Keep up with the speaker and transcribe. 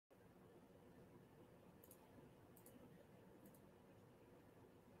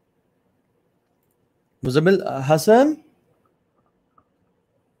مزمل حسن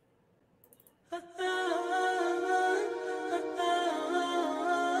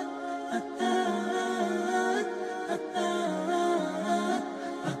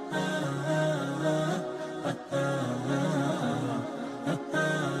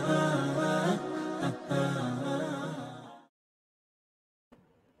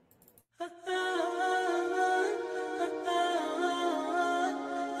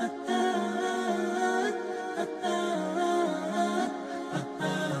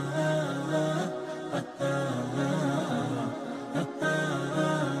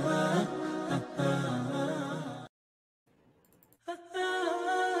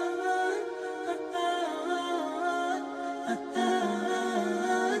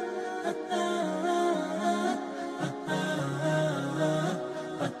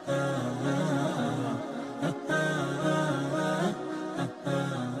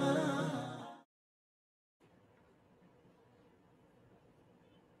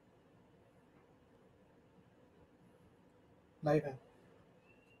life ہے.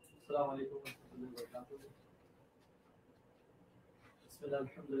 السلام علیکم ورحمۃ اللہ وبرکاتہ. بسم اللہ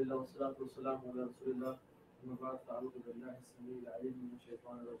الحمد للہ والصلاۃ والسلام علی رسول اللہ. اما بعد فاعوذ باللہ السمیع العلیم من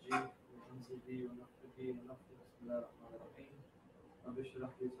الشیطان الرجیم من همزه ونفخه ونفثه. بسم اللہ الرحمن الرحیم. رب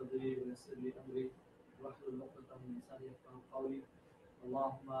اشرح لي صدری ويسر لي امری واحلل عقدۃ من لسانی یفقهوا قولی.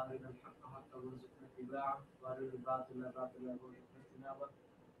 اللهم ارنا الحق حقا وارزقنا اتباعه وارنا الباطل باطلا وارزقنا اجتنابه.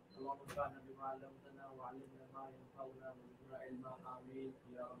 اللهم انفعنا بما علمتنا وعلمنا ما ينفعنا وزدنا علما. آمین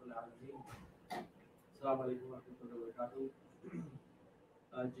یا رب العالمین. السلام علیکم ورحمۃ اللہ وبرکاتہ.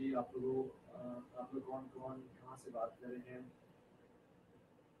 جی آپ لوگ کون کہاں سے بات کر رہے ہیں؟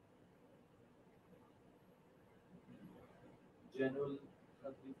 جینول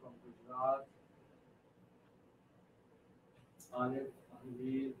خطری فرام گجرات. عالف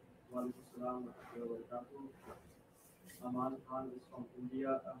انویر وعلیکم السلام ورحمۃ اللہ وبرکاتہ. امان Khan is from India.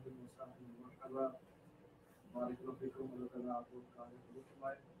 Ahmad موسیٰ مرحبا. بارک اللہ فیکم. اللہ تعالیٰ آپ کو کامیاب قبول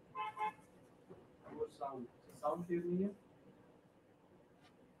فرمائے. اور ساؤنڈ کلیئر نہیں ہے؟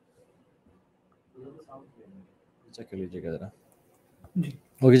 ساؤنڈ کلیئر نہیں ہے. چیک کر لیجیے گا ذرا. جی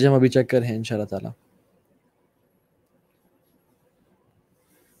اوکے جی ہم ابھی چیک کر رہے ہیں ان شاء اللہ تعالیٰ.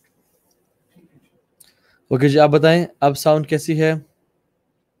 اوکے جی آپ بتائیں اب ساؤنڈ کیسی ہے؟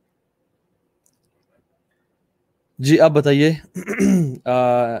 جی آپ بتائیے.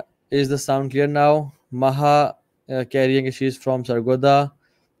 از the sound clear now? Maha carrying she is from Sargodha.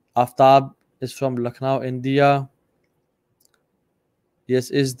 Aftab is from Lucknow India.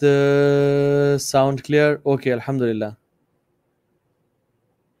 Yes is the sound clear? Okay الحمد للہ.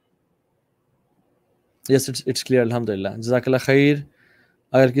 یس اٹس کلیئر الحمد للہ. جزاک اللہ خیر.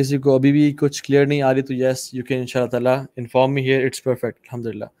 اگر کسی کو ابھی بھی کچھ کلیئر نہیں آ رہی تو یس یو کین ان شاء اللہ تعالیٰ inform me here. It's perfect الحمد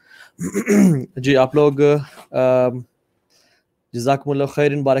للہ. جی آپ لوگ جزاکم اللہ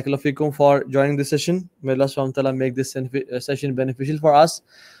خیر. بارک اللہ فیکم for joining this session. may اللہ سبحانہ تعالیٰ make this session beneficial for us.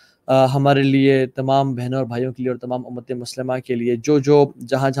 ہمارے لیے، تمام بہنوں اور بھائیوں کے لیے اور تمام امت مسلمہ کے لیے جو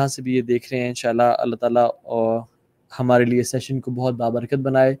جہاں سے بھی یہ دیکھ رہے ہیں، انشاءاللہ اللہ تعالیٰ ہمارے لیے سیشن کو بہت بابرکت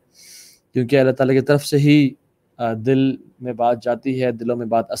بنائے، کیونکہ اللہ تعالیٰ کی طرف سے ہی دل میں بات جاتی ہے، دلوں میں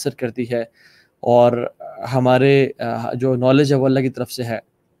بات اثر کرتی ہے، اور ہمارے جو نالج ہے وہ اللہ کی طرف سے ہے.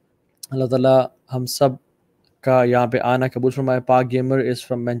 اللہ تعالیٰ ہم سب کا یہاں پہ آنا قبول فرمائے. پاک gamer is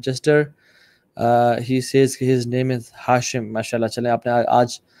from Manchester. He Cs کہ ہز نیم از ہاشم. ماشاء اللہ. چلیں آپ نے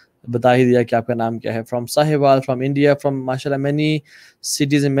آج بتا ہی دیا کہ آپ کا نام کیا ہے. From Sahiwal, from India, from ماشاء اللہ many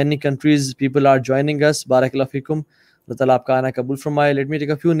cities in many countries people are joining اس. بارک اللہ فیکم. اللہ تعالیٰ آپ کا آنا قبول فرمائے. Let me take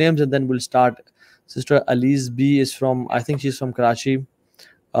a few names and then will start. Sister علیز be is from I think she is from Karachi.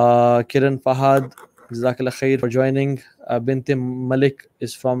 کرن فہد جزاک اللہ خیر فار جوائننگ. بنت ملک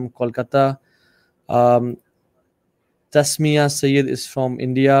is from Kolkata. Tasmiya Syed is from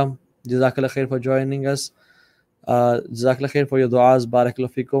India. جزاک اللہ خیر for joining us. جزاک اللہ خیر for your du'as. بارک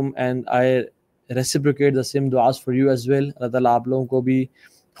اللہ فیکم. And I reciprocate the same du'as for you as well. اللہ تعالیٰ آپ لوگوں کو بھی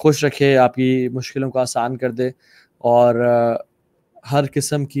خوش رکھے، آپ کی مشکلوں کو آسان کر دے، اور ہر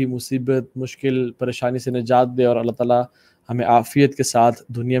قسم کی مصیبت، مشکل، پریشانی سے نجات دے، اور اللہ تعالیٰ ہمیں عافیت کے ساتھ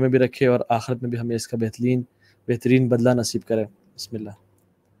دنیا میں بھی رکھے اور آخرت میں بھی ہمیں اس کا بہترین بدلہ نصیب کرے. بسم اللہ.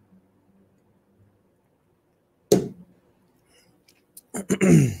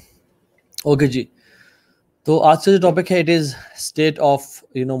 اوکے جی، تو آج سے جو ٹاپک ہے it is state of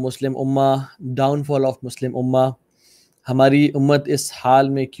Muslim امہ، ڈاؤن فال آف مسلم امہ. ہماری امت اس حال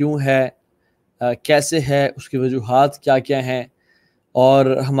میں کیوں ہے، کیسے ہے، اس کی وجوہات کیا کیا ہیں، اور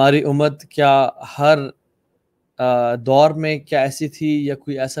ہماری امت کیا ہر دور میں کیا ایسی تھی، یا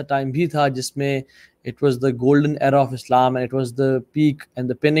کوئی ایسا ٹائم بھی تھا جس میں it was the golden era of Islam and it was the peak and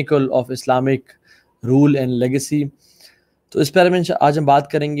the pinnacle of Islamic rule and legacy. تو اس بارے میں آج ہم بات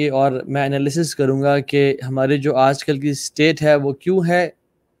کریں گے اور میں انالیسس کروں گا کہ ہمارے جو آج کل کی اسٹیٹ ہے وہ کیوں ہے,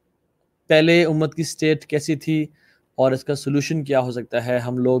 پہلے امت کی اسٹیٹ کیسی تھی اور اس کا سلوشن کیا ہو سکتا ہے,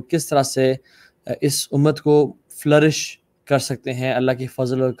 ہم لوگ کس طرح سے اس امت کو فلرش کر سکتے ہیں اللہ کی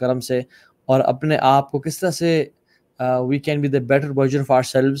فضل و کرم سے, اور اپنے آپ کو کس طرح سے we can be the better version of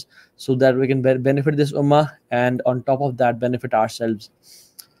ourselves so that we can benefit this ummah and on top of that benefit ourselves.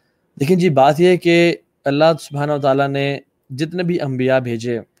 دیکھیں جی, بات یہ ہے کہ اللہ سبحانہ و تعالیٰ نے جتنے بھی انبیاء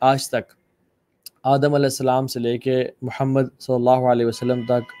بھیجے آج تک, آدم علیہ السلام سے لے کے محمد صلی اللہ علیہ وسلم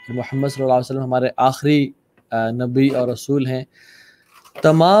تک, محمد صلی اللہ علیہ وسلم ہمارے آخری نبی اور رسول ہیں,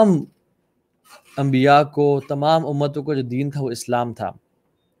 تمام انبیاء کو, تمام امتوں کو جو دین تھا وہ اسلام تھا,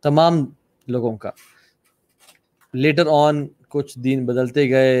 تمام لوگوں کا. لیٹر آن کچھ دین بدلتے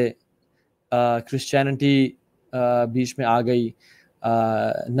گئے, کرسچینٹی بیچ میں آ گئی,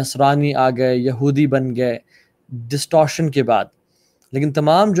 نصرانی آ گئے, یہودی بن گئے ڈسٹورشن کے بعد, لیکن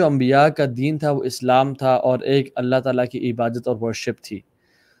تمام جو انبیاء کا دین تھا وہ اسلام تھا اور ایک اللہ تعالیٰ کی عبادت اور ورشپ تھی.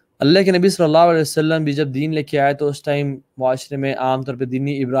 اللہ کے نبی صلی اللہ علیہ وسلم بھی جب دین لے کے آئے تو اس ٹائم معاشرے میں عام طور پہ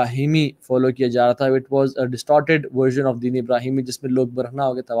دینی ابراہیمی فالو کیا جا رہا تھا. It was a distorted version of دین ابراہیمی, جس میں لوگ برہنہ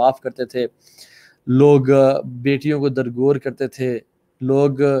ہو کے طواف کرتے تھے, لوگ بیٹیوں کو درگور کرتے تھے,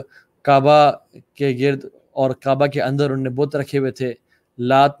 لوگ کعبہ کے گرد اور کعبہ کے اندر انہوں نے بت رکھے ہوئے تھے,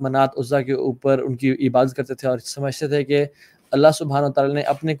 لات منات عزا کے اوپر ان کی عبادت کرتے تھے اور سمجھتے تھے کہ اللہ سبحانہ وتعالی نے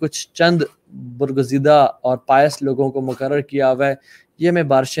اپنے کچھ چند برگزیدہ اور پائس لوگوں کو مقرر کیا ہوا ہے, یہ ہمیں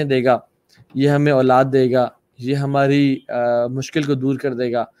بارشیں دے گا, یہ ہمیں اولاد دے گا, یہ ہماری مشکل کو دور کر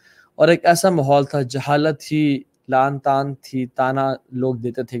دے گا. اور ایک ایسا ماحول تھا, جہالت تھی, لان تان تھی, تانا لوگ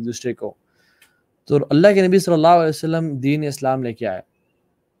دیتے تھے ایک دوسرے کو. تو اللہ کے نبی صلی اللہ علیہ وسلم دین اسلام لے کے آئے,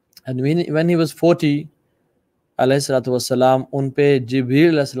 and when he was 40 علیہ الصلوۃ والسلام, ان پہ جبریل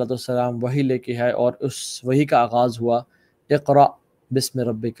علیہ الصلوۃ والسلام وحی لے کے آئے اور اس وحی کا آغاز ہوا اقرأ بسم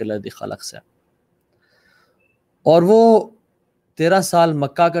ربک الذی خلق سے. اور وہ 13 سال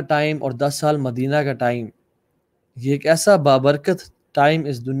مکہ کا ٹائم اور 10 سال مدینہ کا ٹائم, یہ ایک ایسا بابرکت ٹائم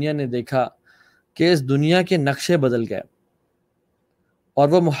اس دنیا نے دیکھا کہ اس دنیا کے نقشے بدل گئے. اور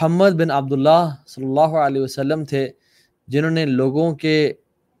وہ محمد بن عبداللہ صلی اللہ علیہ وسلم تھے جنہوں نے لوگوں کے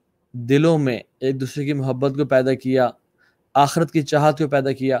دلوں میں ایک دوسرے کی محبت کو پیدا کیا, آخرت کی چاہت کو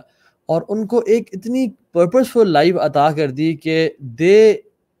پیدا کیا, اور ان کو ایک اتنی پرپسفل لائف عطا کر دی کہ دے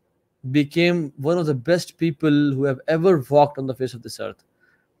became one of the best people who have ever walked on the face of this earth.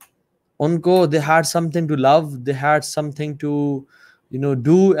 ان کو they had something to love, they had something to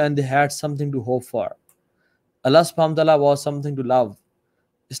do, and they had something to hope for. Allah subhanahu wa ta'ala was something to love,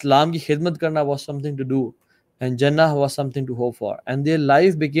 اسلام کی خدمت کرنا was something to do, and Jannah was something to hope for. And their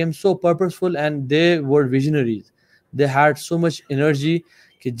life became so purposeful and they were visionaries. They had so much energy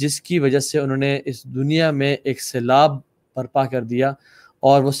کہ جس کی وجہ سے انہوں نے اس دنیا میں ایک سیلاب برپا کر دیا,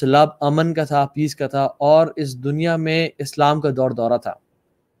 اور وہ سیلاب امن کا تھا, پیس کا تھا, اور اس دنیا میں اسلام کا دور دورہ تھا.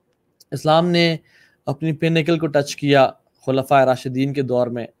 اسلام نے اپنی پینیکل کو ٹچ کیا خلفائے راشدین کے دور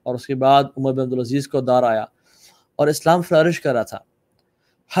میں, اور اس کے بعد عمر بن عبدالعزیز کو دور آیا اور اسلام فلرش کر رہا تھا.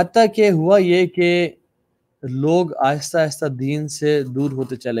 حتیٰ کہ ہوا یہ کہ لوگ آہستہ آہستہ دین سے دور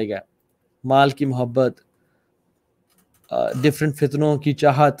ہوتے چلے گئے, مال کی محبت, ڈفرینٹ فتنوں کی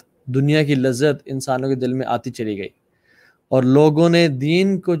چاہت, دنیا کی لذت انسانوں کے دل میں آتی چلی گئی, اور لوگوں نے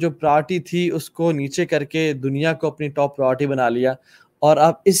دین کو جو پرائرٹی تھی اس کو نیچے کر کے دنیا کو اپنی ٹاپ پرائرٹی بنا لیا, اور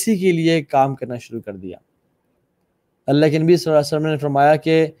اب اسی کے لیے کام کرنا شروع کر دیا. اللہ کے نبی صلی اللہ علیہ وسلم نے فرمایا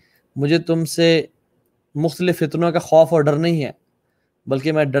کہ مجھے تم سے مختلف فتنوں کا خوف اور ڈر نہیں ہے,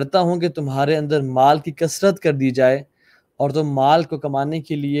 بلکہ میں ڈرتا ہوں کہ تمہارے اندر مال کی کثرت کر دی جائے اور تم مال کو کمانے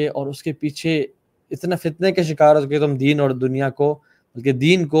کے لیے اور اس کے پیچھے اتنا فتنے کے شکار ہو کہ تم دین اور دنیا کو, بلکہ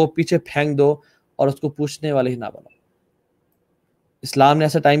دین کو پیچھے پھینک دو اور اس کو پوچھنے والے ہی نہ بنو. اسلام نے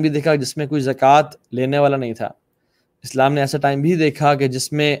ایسا ٹائم بھی دیکھا جس میں کوئی زکوٰۃ لینے والا نہیں تھا. اسلام نے ایسا ٹائم بھی دیکھا کہ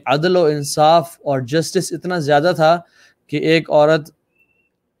جس میں عدل و انصاف اور جسٹس اتنا زیادہ تھا کہ ایک عورت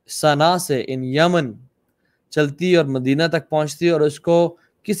صنعاء سے ان یمن چلتی اور مدینہ تک پہنچتی اور اس کو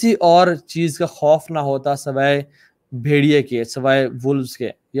کسی اور چیز کا خوف نہ ہوتا سوائے بھیڑیے کے, سوائے وولفز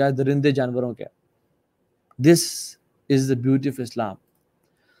کے یا درندے جانوروں کے. This is the beauty of Islam.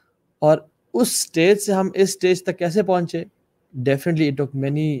 اور اس سٹیج سے ہم اس سٹیج تک کیسے پہنچے؟ Definitely it took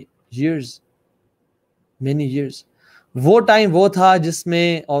many years. وہ ٹائم وہ تھا جس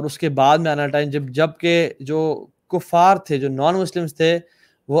میں, اور اس کے بعد میں آنا ٹائم جب کہ جو کفار تھے, جو نان مسلمس تھے,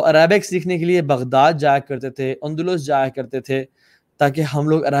 وہ عربک سیکھنے کے لیے بغداد جایا کرتے تھے, اندلس جایا کرتے تھے تاکہ ہم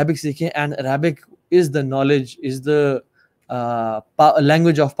لوگ عربک سیکھیں. And Arabic is the knowledge, is the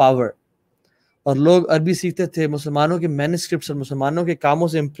language of power. اور لوگ عربی سیکھتے تھے، مسلمانوں کے مینuscripts اور مسلمانوں کے کاموں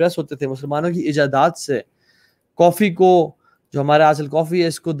سے امپریس ہوتے تھے، مسلمانوں کی ایجادات سے. کافی کو جو ہمارے آج کل کافی ہے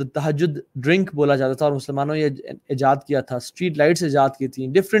اس کو تہجد ڈرنک بولا جاتا تھا، اور مسلمانوں نے ایجاد کیا تھا. اسٹریٹ لائٹس ایجاد کی تھیں،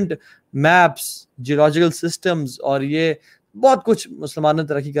 ڈفرینٹ میپس، جیولوجیکل سسٹمز، اور یہ بہت کچھ مسلمانوں نے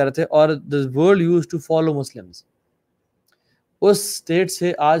ترقی کر رہے تھے. اور the world used to follow Muslims. اس اسٹیٹ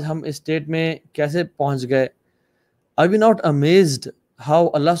سے آج ہم اس اسٹیٹ میں کیسے پہنچ گئے؟ Are we not amazed how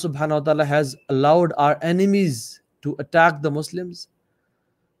Allah subhanahu wa ta'ala has allowed our enemies to attack the Muslims?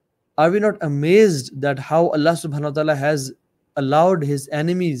 Are we not amazed that how Allah subhanahu wa ta'ala has allowed his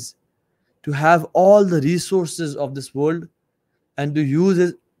enemies to have all the resources of this world and to use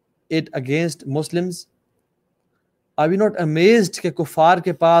it against Muslims? Are we not amazed کہ کفار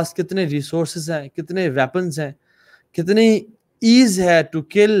کے پاس کتنے resources ہیں، کتنے weapons ہیں، کتنی as ہے to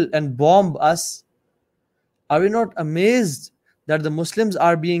kill and bomb us? Are we not amazed that the Muslims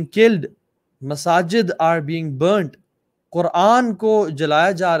are being killed, مساجد are being burnt, قرآن کو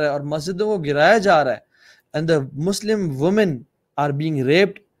جلایا جا رہا ہے اور مسجدوں کو گرایا جا رہا ہے, and the Muslim women are being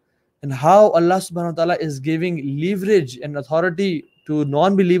raped, and how Allah subhanahu wa ta'ala is giving leverage and authority to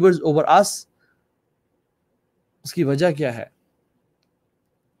non-believers over us? اس کی وجہ کیا ہے؟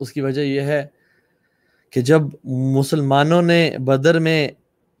 اس کی وجہ یہ ہے کہ جب مسلمانوں نے بدر میں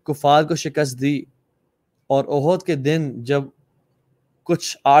کفار کو شکست دی اور احد کے دن جب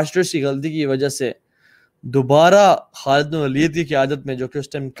کچھ آرچرز کی غلطی کی وجہ سے دوبارہ خالد بن ولید کی قیادت میں، جو کہ اس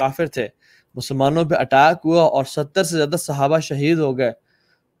ٹائم کافر تھے، مسلمانوں پہ اٹیک ہوا اور 70 سے زیادہ صحابہ شہید ہو گئے،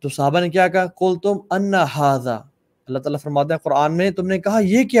 تو صحابہ نے کیا کہا؟ قُلْتُمْ أَنَّ هَذَا. اللہ تعالیٰ فرماتے ہیں قرآن میں، تم نے کہا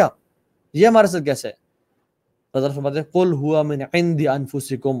یہ کیا، یہ ہمارے ساتھ کیسے ہے؟ اللہ تعالیٰ فرماتے ہیں قُلْ هُوَ مِنْ عِنْدِ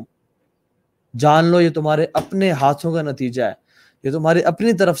أَنفُسِكُمْ، جان لو یہ تمہارے اپنے ہاتھوں کا نتیجہ ہے، یہ تمہاری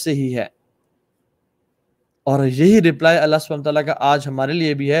اپنی طرف سے ہی ہے. اور یہی رپلائی اللہ سبحانہ تعالیٰ کا آج ہمارے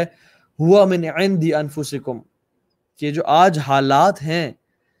لیے بھی ہے، ہوا من عند انفسکم، کہ جو آج حالات ہیں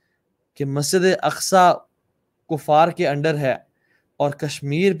کہ مسجد اقصی کفار کے انڈر ہے، اور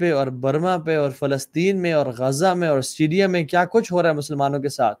کشمیر پہ اور برما پہ اور فلسطین میں اور غزہ میں اور سیریا میں کیا کچھ ہو رہا ہے مسلمانوں کے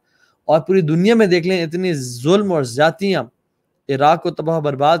ساتھ، اور پوری دنیا میں دیکھ لیں اتنی ظلم اور زیادتیاں. عراق کو تباہ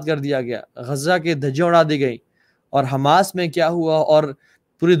برباد کر دیا گیا، غزہ کے دھجیاں اڑا دی گئی، اور حماس میں کیا ہوا، اور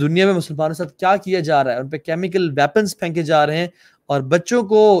پوری دنیا میں مسلمانوں کے ساتھ کیا کیا جا رہا ہے، ان پہ کیمیکل ویپنز پھینکے جا رہے ہیں، اور بچوں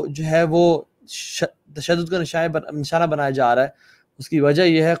کو جو ہے وہ تشدد کا نشانہ بنایا جا رہا ہے. اس کی وجہ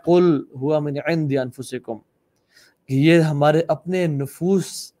یہ ہے قُلْ هُوَ مِنْ عِنْدِ أَنفُسِكُمْ، کہ یہ ہمارے اپنے نفوس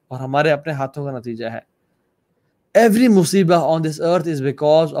اور ہمارے اپنے ہاتھوں کا نتیجہ ہے. Every مصیبہ on this earth is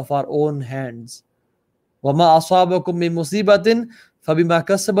because of our own hands. وَمَا أَصَابَكُم مِّن مُّصِيبَةٍ فَبِمَا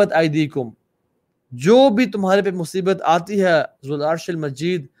كَسَبَتْ أَيْدِيكُمْ، جو بھی تمہارے پہ مصیبت آتی ہے ذو العرش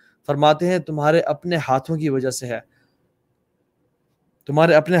المجید فرماتے ہیں تمہارے اپنے ہاتھوں کی وجہ سے ہے،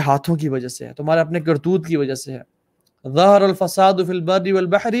 تمہارے اپنے ہاتھوں کی وجہ سے ہے، تمہارے اپنے کرتوت کی وجہ سے ہے. ظَهَرَ الْفَسَادُ فِي الْبَرِّ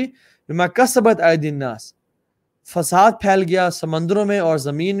وَالْبَحْرِ بِمَا كَسَبَتْ أَيْدِي النَّاسِ، فساد پھیل گیا سمندروں میں اور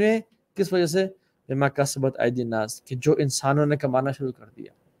زمین میں، کس وجہ سے؟ بِمَا كَسَبَتْ أَيْدِي النَّاسِ، کہ جو انسانوں نے کمانا شروع کر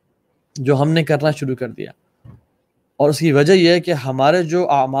دیا، جو ہم نے کرنا شروع کر دیا. اور اس کی وجہ یہ ہے کہ ہمارے جو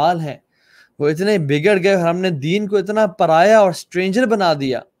اعمال ہیں وہ اتنے بگڑ گئے، ہم نے دین کو اتنا پرایا اور سٹرینجر بنا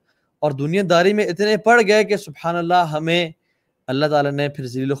دیا، اور دنیا داری میں اتنے پڑ گئے کہ سبحان اللہ ہمیں اللہ تعالیٰ نے پھر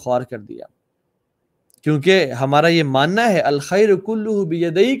ذلیل و خوار کر دیا. کیونکہ ہمارا یہ ماننا ہے الخیر کلہ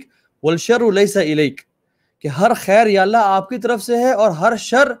بیدیک والشر لیس الیک، کہ ہر خیر یا اللہ آپ کی طرف سے ہے، اور ہر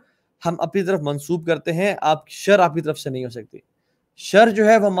شر ہم اپنی طرف منسوب کرتے ہیں، شر آپ کی طرف سے نہیں ہو سکتی. شر جو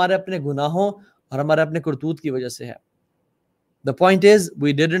ہے وہ ہمارے اپنے گناہوں اور ہمارے اپنے کرتوت کی وجہ سے ہے. The point is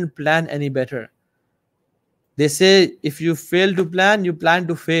we didn't plan any better. They say if you fail to plan, you plan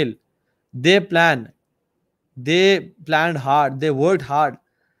to fail. They planned hard, they worked hard.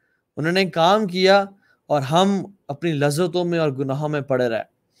 انہوں نے کام کیا اور ہم اپنی لذتوں میں اور گناہوں میں پڑے رہے.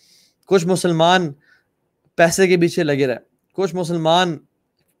 کچھ مسلمان پیسے کے پیچھے لگے رہے، کچھ مسلمان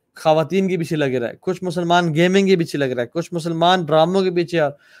خواتین کے پیچھے لگے رہے، کچھ مسلمان گیمنگ کے پیچھے لگے رہے، کچھ مسلمان ڈراموں کے پیچھے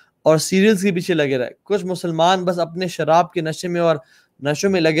اور سیریلز کے پیچھے لگے رہے، کچھ مسلمان بس اپنے شراب کے نشے میں اور نشوں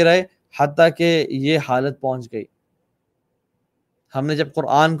میں لگے رہے، حتیٰ کہ یہ حالت پہنچ گئی. ہم نے جب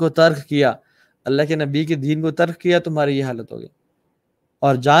قرآن کو ترک کیا، اللہ کے نبی کے دین کو ترک کیا، تمہاری یہ حالت ہو گئی.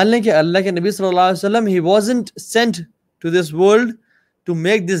 اور جان لیں کہ اللہ کے نبی صلی اللہ علیہ وسلم he wasn't sent to this world to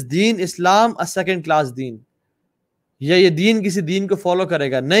make this then Islam a second class دین، یا یہ دین کسی دین کو فالو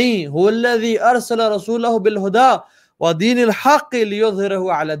کرے گا، نہیں. هو الذی ارسل رسولہ بالہدی وَدِينِ الْحَقِّ لِيُظْهِرَهُ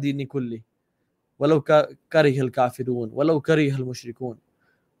عَلَى الدِّينِ كُلِّهِ وَلَوْ كَرِهَ الْكَافِرُونَ وَلَوْ كَرِهَ الْمُشْرِكُونَ.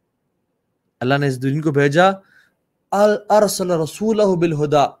 اللہ نے اس دین کو بھیجا، ارسل رسولہ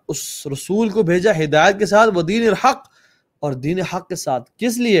بالہدی، اس رسول کو بھیجا ہدایت کے ساتھ، وَدِينِ الْحَقِّ، اور دین حق کے ساتھ.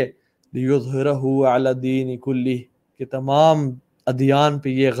 کس لیے؟ لِيُظْهِرَهُ عَلَى الدِّينِ كُلِّهِ کہ تمام ادیان پہ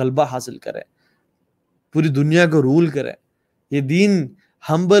یہ غلبہ حاصل کرے، پوری دنیا کو رول کرے. یہ دین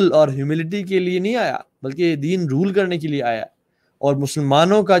ہمبل اور ہیوملٹی کے لیے نہیں آیا، بلکہ یہ دین رول کرنے کے لیے آیا. اور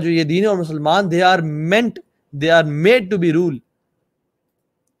مسلمانوں کا جو یہ دین ہے، اور مسلمان they are made to be rule.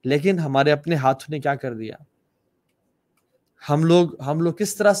 لیکن ہمارے اپنے ہاتھوں نے کیا کر دیا؟ ہم لوگ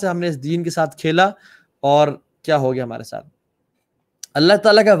کس طرح سے ہم نے اس دین کے ساتھ کھیلا اور کیا ہو گیا ہمارے ساتھ؟ اللہ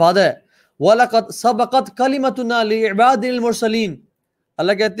تعالیٰ کا وعدہ ہے وَلَقَدْ سَبَقَتْ كَلِمَتُنَا لِعِبَادِنَا الْمُرْسَلِينَ.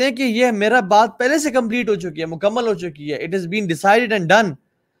 اللہ کہتے ہیں کہ یہ میرا بات پہلے سے کمپلیٹ ہو چکی ہے، مکمل ہو چکی ہے. It has been decided and done.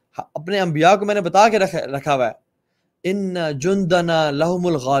 اپنے انبیاء کو میں نے بتا کے رکھا ہوا ہے. ان جندنا لہم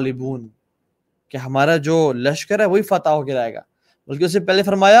الغالبون کہ ہمارا جو لشکر ہے وہی فتح ہو کے رہے گا. بلکہ اس سے پہلے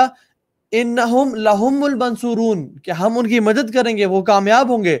فرمایا انہم لہم المنصورون کہ ہم ان کی مدد کریں گے، وہ کامیاب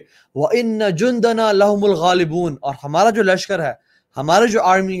ہوں گے. وان جندنا لہم الغالبون اور ہمارا جو لشکر ہے، ہمارا جو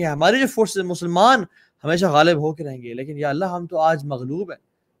آرمی ہے، ہمارے جو فورسز، مسلمان ہمیشہ غالب ہو کے رہیں گے. لیکن یا اللہ ہم تو آج مغلوب ہیں،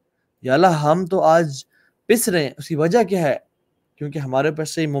 یا اللہ ہم تو آج پس رہے ہیں. اس کی وجہ کیا ہے؟ کیونکہ ہمارے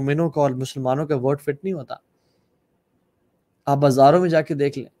پاس سے مومنوں کا اور مسلمانوں کا ورڈ فٹ نہیں ہوتا. آپ بازاروں میں جا کے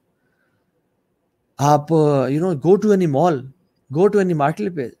دیکھ لیں، آپ go to any mall, go to any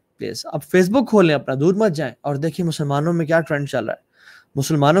market place, آپ فیس بک کھولیں اپنا، دور مت جائیں اور دیکھیں مسلمانوں میں کیا ٹرینڈ چل رہا ہے.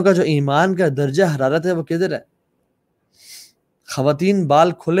 مسلمانوں کا جو ایمان کا درجہ حرارت ہے وہ کدھر ہے؟ خواتین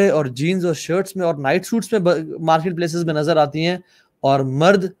بال کھلے اور جینز اور شرٹس میں اور نائٹ سوٹس میں مارکیٹ پلیسز میں نظر آتی ہیں، اور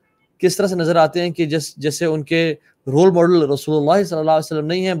مرد کس طرح سے نظر آتے ہیں کہ جیسے ان کے رول ماڈل رسول اللہ صلی اللہ علیہ وسلم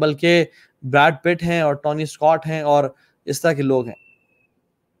نہیں ہیں، بلکہ بریڈ پٹ ہیں اور ٹونی اسکاٹ ہیں اور اس طرح کے لوگ ہیں.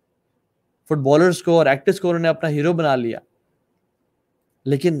 فٹ بالرز کو اور ایکٹرز کو انہوں نے اپنا ہیرو بنا لیا.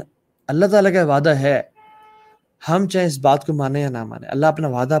 لیکن اللہ تعالیٰ کا وعدہ ہے، ہم چاہے اس بات کو مانیں یا نہ مانیں، اللہ اپنا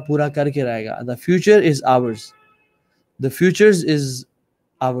وعدہ پورا کر کے رہے گا. The future is ours. The future is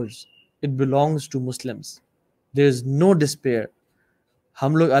ours. It belongs to Muslims. There is no despair.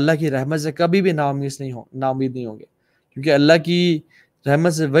 ہم لوگ اللہ کی رحمت سے کبھی بھی نا امید نہیں ہوں گے، کیونکہ اللہ کی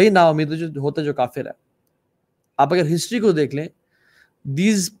رحمت سے وہی نا امید ہوتا جو کافر ہے. آپ اگر ہسٹری کو دیکھ لیں،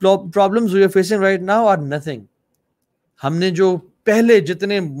 these problems we are facing right now are nothing. ہم نے جو پہلے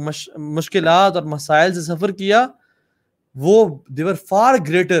جتنے مشکلات اور مسائل سے سفر کیا، وہ they were far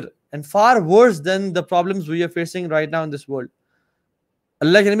greater and far worse than the problems we are facing right now in this world.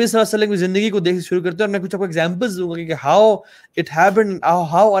 اللہ کے نبی صلی اللہ علیہ وسلم کی زندگی کو دیکھ شروع کرتے ہیں، اور میں کچھ آپ کو ایگزامپلس دوں گا کہ how it happened,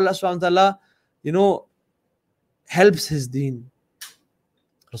 how اللہ سبحانہ وتعالیٰ helps his deen.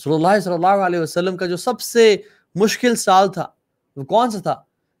 رسول اللہ صلی اللہ علیہ وسلم کا جو سب سے مشکل سال تھا وہ کون سا تھا؟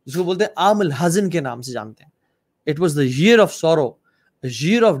 جس کو بولتے ہیں عام الحزن کے نام سے جانتے ہیں. It was the year of sorrow, a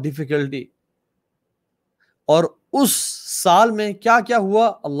year of difficulty. اور اس سال میں کیا کیا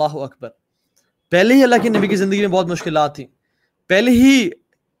ہوا؟ اللہ اکبر. پہلے ہی اللہ کے نبی کی زندگی میں بہت مشکلات تھیں، پہلے ہی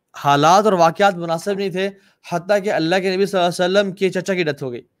حالات اور واقعات مناسب نہیں تھے، حتیٰ کہ اللہ کے نبی صلی اللہ علیہ وسلم کے چچا کی ڈیتھ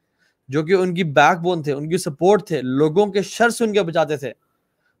ہو گئی، جو کہ ان کی بیک بون تھے، ان کی سپورٹ تھے، لوگوں کے شر سے ان کے بچاتے تھے.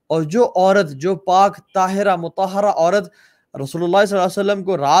 اور جو عورت، جو پاک طاہرہ مطہرہ عورت رسول اللہ صلی اللہ علیہ وسلم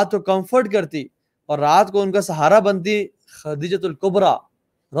کو رات کو کمفرٹ کرتی اور رات کو ان کا سہارا بنتی، خدیجۃ الکبریٰ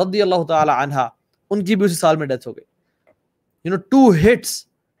رضی اللہ تعالی عنہا، ان کی بھی اسی سال میں ڈیتھ ہو گئی. 2 hits,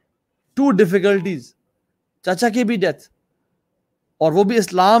 2 difficulties. چچا کی بھی ڈیتھ، اور وہ بھی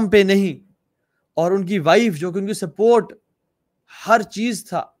اسلام پہ نہیں، اور ان کی وائف جو کہ ان کی سپورٹ ہر چیز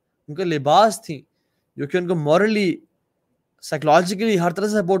تھا، ان کا لباس تھی، جو کہ ان کو مورلی سائیکولوجیکلی ہر طرح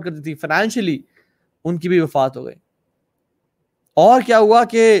سے سپورٹ کرتی تھی، فائنینشلی، ان کی بھی وفات ہو گئی. اور کیا ہوا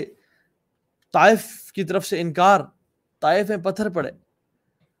کہ طائف کی طرف سے انکار، طائف میں پتھر پڑے،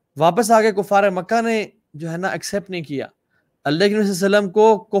 واپس آگے کفار مکہ نے جو ہے نا ایکسیپٹ نہیں کیا. اللہ کے نبی صلی اللہ علیہ وسلم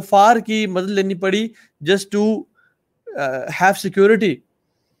کو کفار کی مدد لینی پڑی جسٹ ٹو ہیو سیکورٹی.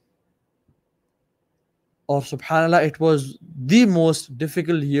 اور سبحان اللہ it was the most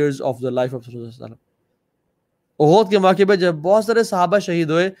difficult years of the life of رسول اللہ صلی اللہ علیہ وسلم. احد کے موقع پہ جب بہت سارے صحابہ شہید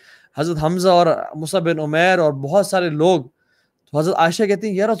ہوئے، حضرت حمزہ اور مصعب بن عمیر اور بہت سارے لوگ، تو حضرت عائشہ کہتی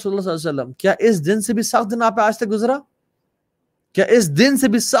ہیں یا رسول اللہ صلی اللہ علیہ وسلم، کیا اس دن سے بھی سخت دن آپ پہ آج تک گزرا؟ کیا اس دن سے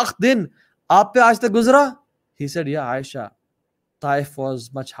بھی سخت دن آپ پہ آج تک گزرا؟ He said, yeah Aisha, Taif was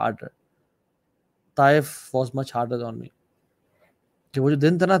much harder. Taif was much harder on me. کہ وہ جو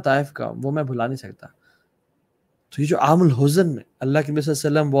دن تھا نا طائف کا، وہ میں بھلا نہیں سکتا. تو یہ جو عام الحزن میں اللہ کے نبی صلی اللہ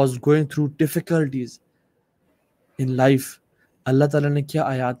علیہ وسلم was going through difficulties in life، اللہ تعالیٰ نے کیا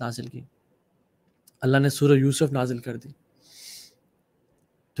آیات نازل کی؟ اللہ نے سورہ یوسف نازل کر دی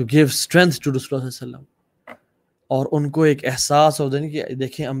to give strength to رسول اللہ صلی اللہ علیہ وسلم، اور ان کو ایک احساس ہو دینے کہ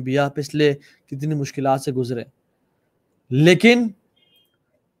دیکھیں انبیاء پچھلے کتنی مشکلات سے گزرے، لیکن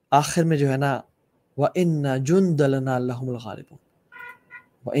آخر میں جو ہے نا وَإِنَّ جُنْدَ لَنَا لَهُمُ الْغَالِبُونَ،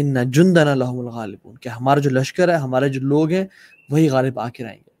 وَإِنَّ جُنْدَنَا لَهُمُ الْغَالِبُونَ کہ ہمارا جو لشکر ہے، ہمارے جو لوگ ہیں وہی غالب آ کے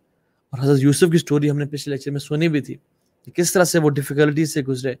رہیں گے. اور حضرت یوسف کی سٹوری ہم نے پچھلے لیکچر میں سنی بھی تھی کہ کس طرح سے وہ ڈیفیکلٹی سے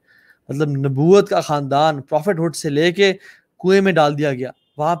گزرے. مطلب نبوت کا خاندان پروفٹ ہوڈ سے لے کے کنویں میں ڈال دیا گیا،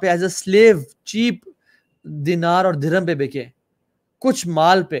 وہاں پہ ایز اے سلیو چیپ دینار اور درہم پہ بکے، کچھ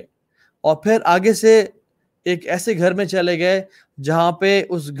مال پہ، اور پھر آگے سے ایک ایسے گھر میں چلے گئے جہاں پہ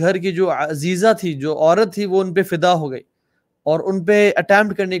اس گھر کی جو عزیزہ تھی، جو عورت تھی، وہ ان پہ فدا ہو گئی اور ان پہ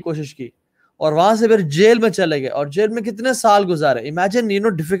اٹیمپٹ کرنے کی کوشش کی، اور وہاں سے پھر جیل میں چلے گئے اور جیل میں کتنے سال گزارے. Imagine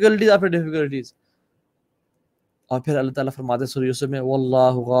difficulties after difficulties. اور پھر اللہ تعالیٰ فرماتے سورہ یوسف میں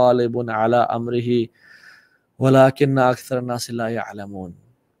واللہ غالب علی امرہ ولکن اکثر الناس لا یعلمون.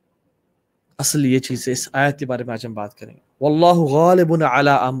 اصل یہ چیز ہے، اس آیت کے بارے میں آج ہم بات کریں گے. واللہ غالب علی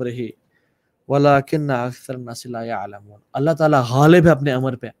امرہ ولکن اکثر الناس لا یعلمون. اللہ تعالیٰ غالب ہے اپنے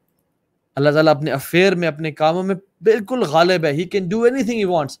امر پہ. اللہ تعالیٰ اپنے افیئر میں، اپنے کاموں میں بالکل غالب ہے. He can do any thing he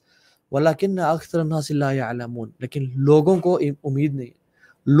wants. ولکن اکثر الناس لا یعلمون. لیکن لوگوں کو امید نہیں ہے،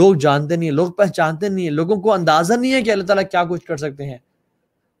 لوگ جانتے نہیں ہیں، لوگ پہچانتے نہیں ہیں، لوگوں کو اندازہ نہیں ہے کہ اللہ تعالیٰ کیا کچھ کر سکتے ہیں.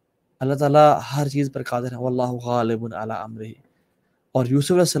 اللہ تعالیٰ ہر چیز پر قادر ہے. واللہ غالب علی امرہ. اور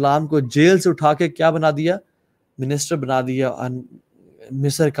یوسف علیہ السلام کو جیل سے اٹھا کے کیا بنا دیا؟ منسٹر بنا دیا،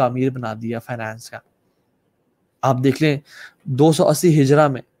 مصر کا امیر بنا دیا فائنانس کا. آپ دیکھ لیں 280 ہجرہ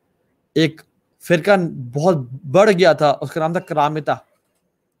میں ایک فرقہ بہت بڑھ گیا تھا، اس کا نام تھا کرامتہ.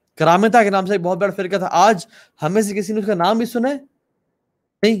 کرامتہ کے نام سے ایک بہت بڑا فرقہ تھا. آج ہمیں سے کسی نے اس کا نام بھی سنا ہے؟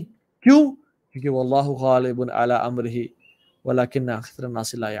 نہیں. کیوں؟ کیونکہ واللہ غالب علی امرہ ولکن اکثر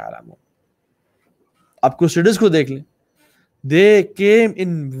الناس لا یعلمون. آپ کو اسٹڈیز کو دیکھ لیں. They came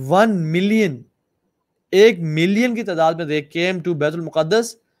in 1 million. 1 million کی تعداد میں they came to بیت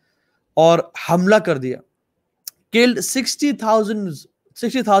المقدس اور حملہ کر دیا. Killed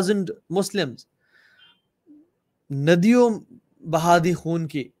 60,000 Muslims. ندیوں بہا دی خون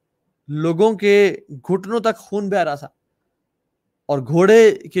کی، لوگوں کے گھٹنوں تک خون بہ رہا تھا، اور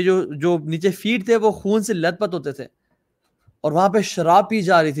گھوڑے کے جو نیچے فیٹ تھے وہ خون سے لت پت ہوتے تھے، اور وہاں پہ شراب پی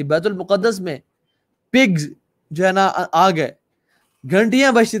جا رہی تھی. بیت المقدس میں پگز جو ہے نا آ گئے،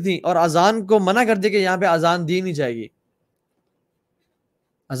 گھنٹیاں بجتی تھیں، اور اذان کو منع کر دیا کہ یہاں پہ اذان دی نہیں جائے گی،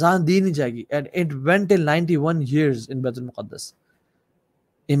 اذان دی نہیں جائے گی. and it went till 91 years in بیت المقدس.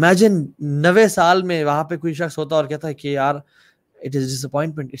 امیجن 90 سال میں وہاں پہ کوئی شخص ہوتا اور کہتا ہے کہ یار it is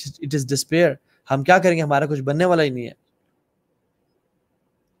disappointment, it is despair, ہم کیا کریں گے، ہمارا کچھ بننے والا ہی نہیں ہے.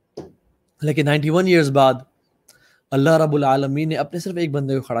 لیکن 91 ایئرز بعد اللہ رب العالمین نے اپنے صرف ایک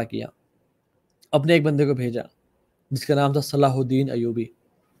بندے کو کھڑا کیا، اپنے ایک بندے کو بھیجا جس کا نام تھا صلاح الدین ایوبی.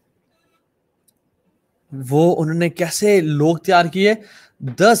 وہ انہوں نے کیسے لوگ تیار کیے؟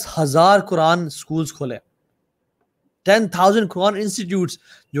 10,000 قرآن سکولز کھولے، 10,000 قرآن انسٹیٹیوٹس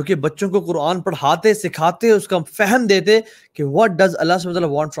جو کہ بچوں کو قرآن پڑھاتے، سکھاتے، اس کا فہم دیتے کہ what does Allah subhanahu wa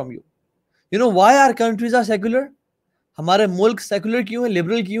ta'ala want from you. You know why our countries are secular? ہمارے ملک سیکولر کیوں ہیں،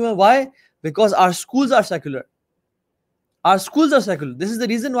 لبرل کیوں ہیں؟ Why? Because our schools are secular. Our schools are secular. This is the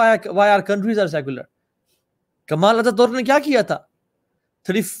reason why our countries are secular. کمال اتاتورک نے کیا کیا تھا؟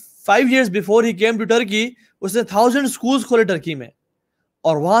 35 years before he came to Turkey, اس نے 1000 schools کھولے ٹرکی میں،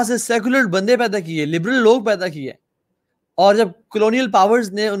 اور وہاں سے سیکولر بندے پیدا کیے، لبرل لوگ پیدا کیے. اور جب کولونیل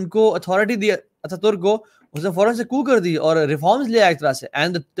پاورز نے ان کو اتھارٹی دی اتاتورک کو، اس نے فوراً سے کو کر دی اور ریفارمز لے آیا ایک طرح سے،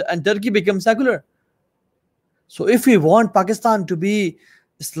 and Turkey became secular. So if we want Pakistan to be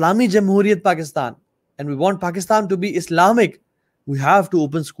Islami Jamhuriyat Pakistan, and we want Pakistan to be Islamic, we have to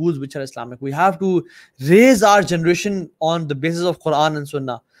open schools which are Islamic. We have to raise our generation on the basis of Quran and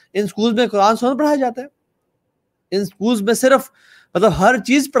Sunnah. In schools میں قرآن سنت پڑھایا جاتا ہے. ان schools میں صرف مطلب ہر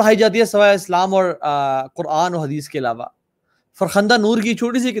چیز پڑھائی جاتی ہے سوائے اسلام اور قرآن و حدیث کے علاوہ. فرخندہ نور کی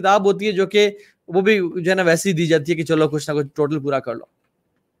چھوٹی سی کتاب ہوتی ہے جو کہ وہ بھی جو ہے نا ویسے ہی دی جاتی ہے کہ چلو کچھ نہ کچھ ٹوٹل پورا کر لو.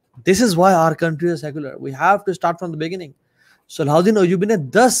 This is why our country is secular. We have to start from the beginning. صلاح الدین ایوبی نے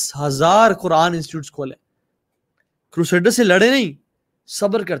 10,000 قرآن انسٹیٹیوٹس کھولے. کروسیڈر سے لڑے نہیں،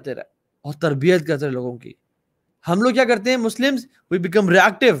 صبر کرتے رہے اور تربیت کرتے رہے لوگوں کی. ہم لوگ کیا کرتے ہیں مسلمز؟ We become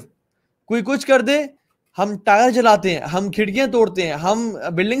reactive. کوئی کچھ کر دے ہم ٹائر جلاتے ہیں، ہم کھڑکیاں توڑتے ہیں، ہم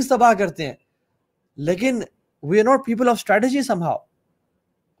بلڈنگز تباہ کرتے ہیں. لیکن we are not people of strategy somehow.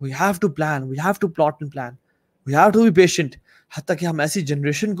 We have to plan, we have to plot and plan, we have to be patient. حتیٰ کہ ہم ایسی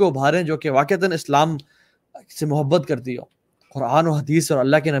جنریشن کو ابھاریں جو کہ واقعتاً اسلام سے محبت کرتی ہو، قرآن و حدیث اور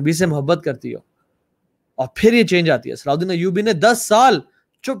اللہ کے نبی سے محبت کرتی ہو، اور پھر یہ چینج آتی ہے. صلاح الدین ایوبی نے 10 سال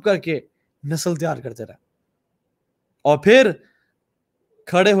چپ کر کے نسل تیار کرتے رہے، اور پھر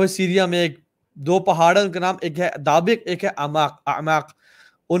کھڑے ہوئے سیریا میں دو پہاڑ ہیں، ان کا نام ایک ہے دابق، ایک ہے اعماق.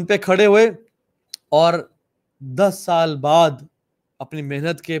 ان پہ کھڑے ہوئے اور 10 سال بعد اپنی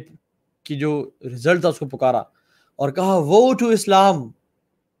محنت کی جو رزلٹ تھا اس کو پکارا اور کہا وہ ٹو اسلام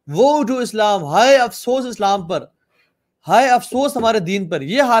وہ ٹو اسلام، ہائے افسوس اسلام پر، ہائے افسوس ہمارے دین پر.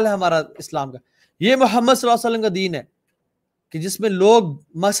 یہ حال ہے ہمارا اسلام کا. یہ محمد صلی اللہ علیہ وسلم کا دین ہے کہ جس میں لوگ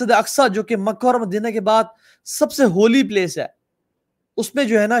مسجد اقصی جو کہ مکہ اور مدینہ کے بعد سب سے ہولی پلیس ہے، اس میں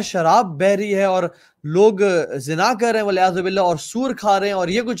جو ہے نا شراب بہ رہی ہے اور لوگ زنا کر رہے ہیں والعیاذ باللہ اور سور کھا رہے ہیں اور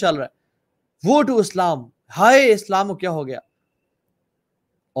یہ کچھ چل رہا ہے. وہ ٹو اسلام، ہائے اسلام کو کیا ہو گیا.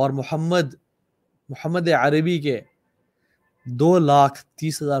 اور محمد عربی کے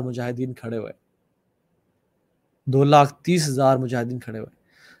 2,30,000 مجاہدین کھڑے ہوئے، 2,30,000 مجاہدین کھڑے ہوئے.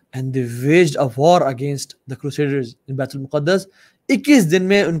 And they waged a war against the Crusaders in بیت المقدس. 21 دن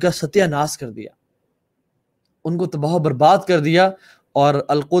میں ان کا ستیہ ناش کر دیا، ان کو تباہ و برباد کر دیا اور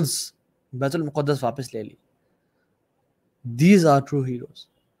القدس بیت المقدس واپس لے لی. These are true heroes.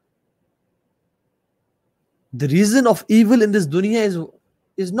 The reason of evil in this dunya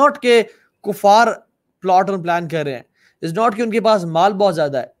is not کہ کفار پلاٹ اور پلان کر رہے ہیں. It's not کہ ان کے پاس مال بہت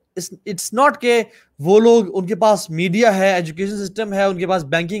زیادہ ہے. It's not کہ وہ لوگ ان کے پاس میڈیا ہے، ایجوکیشن سسٹم ہے، ان کے پاس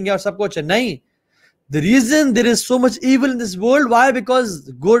بینکنگ ہے اور سب کچھ ہے. نہیں. The reason there is so much evil in this world, why? Because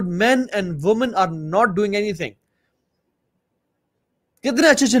good men and women are not doing anything. کتنے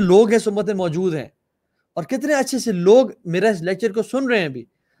اچھے اچھے لوگ ہیں اس امت میں موجود ہیں اور کتنے اچھے سے لوگ میرا اس لیکچر کو سن رہے ہیں بھی،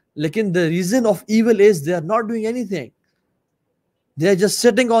 لیکن the reason of evil is they are not doing anything. They are just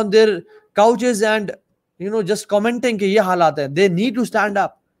sitting on their couches and just commenting کہ یہ حالات ہیں. They need to stand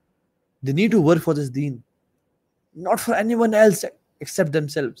up. They need to work for this deen, not for anyone else except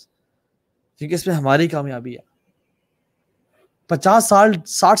themselves. کیونکہ اس میں ہماری کامیابی ہے. 50 سال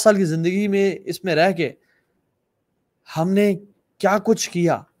 60 سال کی زندگی میں اس میں رہ کے ہم نے کیا کچھ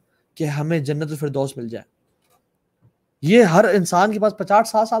کیا کہ ہمیں جنت الفردوس مل جائے. یہ ہر انسان کے پاس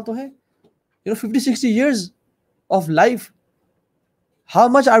 50-60 سال تو ہیں. 50-60 years of life. How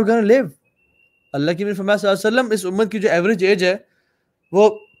much are we going to live? اللہ کی فرمایا صلی اللہ علیہ وسلم اس امت کی جو ایوریج ایج ہے وہ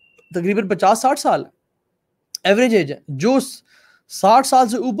تقریباً 50-60 سال ایوریج ایج ہے. جو 60 سال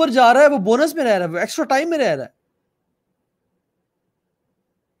سے اوپر جا رہا ہے وہ بونس میں رہ رہا ہے، وہ ایکسٹرا ٹائم میں رہ رہا ہے.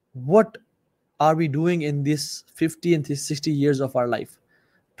 What are we doing in this 50 and 60 years of our life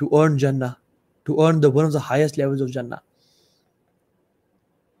to earn Jannah, to earn one of the highest levels of Jannah?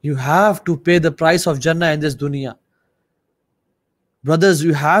 You have to pay the price of Jannah in this dunya. Brothers,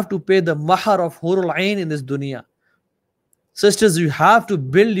 you have to pay the mahar of Hurul Ain in this dunya. Sisters, you have to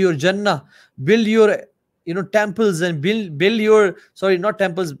build your Jannah, build your temples and build your, sorry, not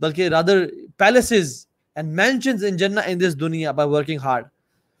temples, balki rather palaces and mansions in Jannah in this dunya by working hard.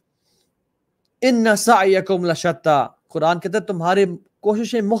 Inna sa'yakum lashatta. قرآن کہتا ہے تمہاری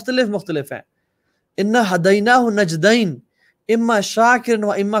کوششیں مختلف ہیں. Inna hadainahu najdain اما شاکرن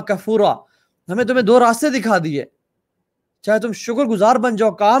و اما کفورا. ہمیں تمہیں 2 راستے دکھا دیے، چاہے تم شکر گزار بن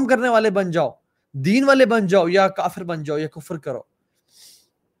جاؤ، کام کرنے والے بن جاؤ، دین والے بن جاؤ، یا کافر بن جاؤ یا کفر کرو.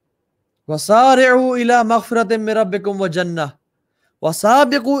 وَسَارِعُوا إِلَى مَغْفِرَةٍ مِّن رَبِّكُمْ وَجَنَّةٍ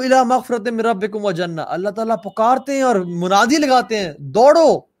وَسَابِقُوا إِلَى مَغْفِرَةٍ مِّن رَبِّكُمْ وَجَنَّةٍ. اللہ تعالیٰ پکارتے ہیں اور منادی لگاتے ہیں، دوڑو،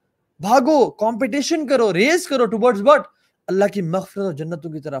 بھاگو، کمپٹیشن کرو، ریس کرو ٹوورڈز بٹ اللہ کی مغفرت اور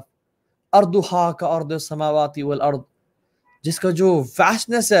جنتوں کی طرف. اَرْضُهَا كَأَرْضِ السَّمَاوَاتِ وَالْأَرْضِ. جس کا جو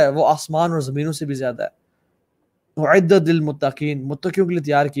واسٹنس ہے وہ آسمان اور زمینوں سے بھی زیادہ ہے. اعدت للمتقین، متقیوں کے لیے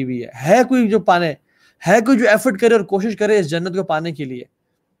تیار کی ہوئی ہے. ہے کوئی جو ایفرٹ کرے اور کوشش کرے اس جنت کو پانے کے لیے.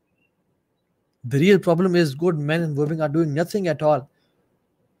 The real problem is good men and women are doing nothing at all.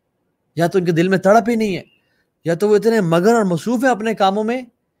 یا تو ان کے دل میں تڑپ ہی نہیں ہے، یا تو وہ اتنے مگن اور مصروف ہیں اپنے کاموں میں،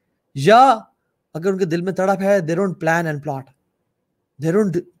 یا اگر ان کے دل میں تڑپ ہے they don't plan and plot, they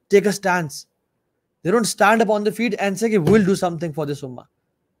don't take a stance, they don't stand up on the feet and say کہ we'll do something for this ummah,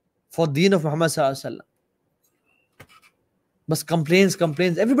 for deen of Muhammad صلی اللہ علیہ وسلم. بس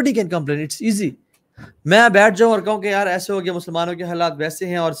complaints, everybody can complain, it's easy. میں بیٹھ جاؤں اور کہوں کہ یار ایسے ہو گیا، مسلمانوں کے حالات ویسے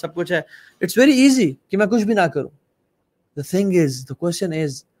ہیں اور سب کچھ ہے. اٹس ویری ایزی کہ میں کچھ بھی نہ کروں. the question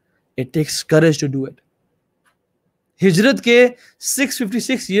is it takes courage to do it. ہجرت کے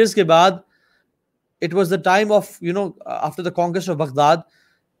 656 years کے بعد it was the time of after the conquest of Baghdad.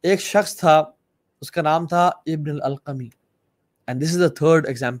 ایک شخص تھا، اس کا نام تھا ابن الالقمی. and this is the third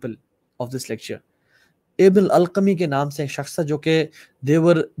example of this lecture. ابن الالقمی کے نام سے ایک شخص تھا جو کہ they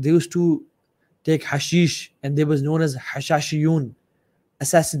used to take hashish and they was known as hashashiyun,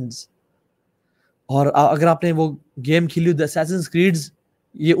 assassins. اور اگر آپ نے وہ گیم کھیلی the Assassin's Creeds،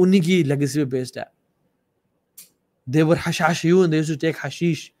 یہ انہی کی لیگیسی پہ بیسڈ ہے. they were hashashiyun, they used to take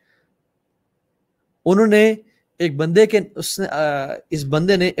hashish. انہوں نے ایک بندے کے اس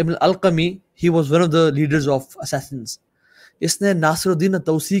بندے نے ابن الالقمی he was one of the leaders of assassins. اس نے ناصر الدین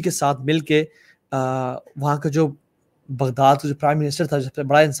الطوسی کے ساتھ مل کے وہاں کا جو بغداد کا جو پرائم منسٹر تھا، سب سے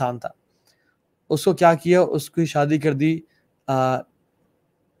بڑا انسان تھا، اس کو کیا کیا، اس کی شادی کر دی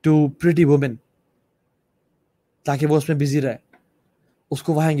to pretty women تاکہ وہ اس میں بزی رہے, اس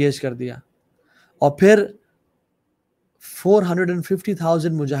کو وہاں انگیج کر دیا. اور پھر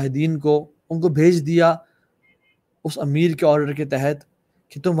 450,000 مجاہدین کو ان کو بھیج دیا اس امیر کے آرڈر کے تحت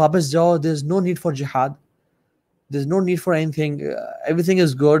کہ تم واپس جاؤ, there is no need for jihad, there is no need for anything, everything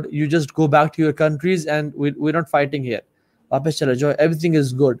is good, you just go back to your countries and we're not fighting here, واپس چلے جاؤ, everything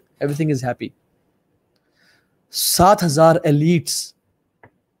is good, everything is happy. 7,000 elites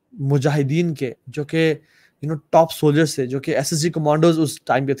مجاہدین کے جو کہ top soldiers تھے, جو کہ ایس ایس جی کمانڈوز اس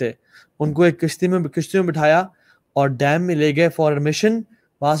ٹائم کے تھے, ان کو ایک کشتی میں بٹھایا اور ڈیم میں لے گئے فار مشن,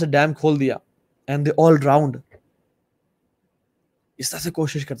 وہاں سے ڈیم کھول دیا اینڈ دے آل راؤنڈ. اس طرح سے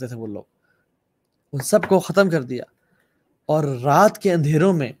کوشش کرتے تھے وہ لوگ, ان سب کو ختم کر دیا. اور رات کے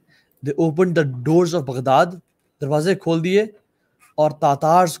اندھیروں میں they open the doors of Baghdad, دروازے کھول دیے, اور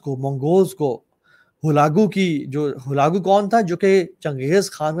تاتارز کو, منگولز کو, ہلاگو کون تھا, جو کہ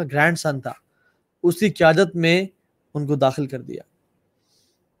چنگیز خان کا گرینڈ سن تھا, اس کی قیادت میں ان کو داخل کر دیا.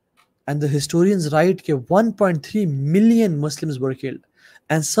 And the historians write کہ 1.3 million Muslims were killed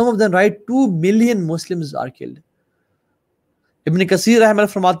and some of them write 2 million Muslims are killed. ابن کثیر رحمہ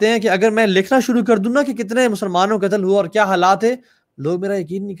اللہ فرماتے ہیں کہ اگر میں لکھنا شروع کر دوں نا کہ کتنے مسلمانوں قتل ہوا اور کیا حالات ہے, لوگ میرا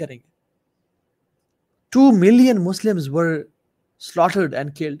یقین نہیں کریں گے. 2 million Muslims were slaughtered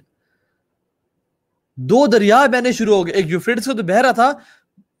and killed. 2 دریا بہنے شروع ہو گئے, ایک یوفریٹس کا تو بہہ رہا تھا,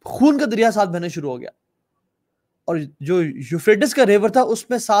 خون کا دریا ساتھ بہنے شروع ہو گیا. اور جو یوفریٹس کا ریور تھا اس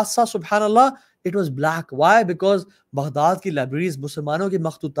میں ساتھ ساتھ سبحان اللہ it was black. Y? Because Baghdad کی لائبریریز, مسلمانوں کے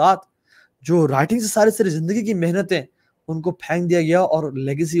مخطوطات, جو رائٹنگ سے ساری زندگی کی محنتیں, ان کو پھینک دیا گیا اور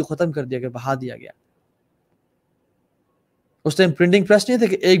لیگیسی کو ختم کر دیا گیا, بہا دیا گیا. اس ٹائم پرنٹنگ پریس نہیں تھے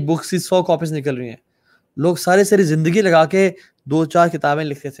کہ ایک بک سے 100 کاپیز نکل رہی ہیں. لوگ ساری زندگی لگا کے 2-4 کتابیں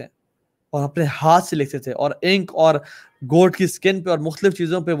لکھتے تھے اور اپنے ہاتھ سے لکھتے تھے, اور انک اور گوٹ کی سکن پہ اور مختلف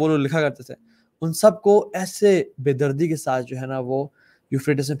چیزوں پہ وہ لوگ لکھا کرتے تھے. ان سب کو ایسے بے دردی کے ساتھ جو ہے نا وہ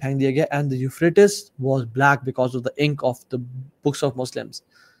یوفریٹس میں پھینک دیا گیا. And the Euphrates was black because of the ink of the books of Muslims.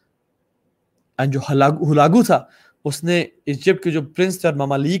 And جو ہلاگو تھا اس نے ایجپٹ کے جو پرنس تھے اور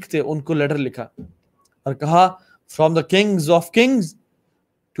ممالک تھے ان کو لیٹر لکھا اور کہا from the kings of kings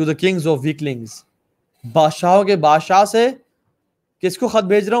to the kings of weaklings. بادشاہوں کے بادشاہ سے کس کو خط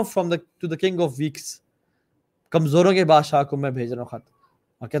بھیج رہا ہوں؟ to the king of weaks. کمزوروں کے بادشاہ کو میں بھیج رہا ہوں خط.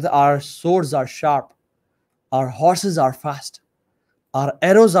 اور کہتے ہیں our swords are sharp, our horses are fast, our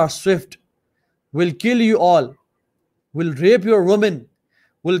arrows are swift, will kill you all, will rape your women,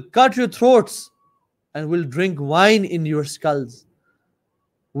 will cut your throats, and will drink wine in your skulls,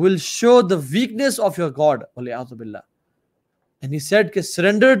 will show the weakness of your God. And he said,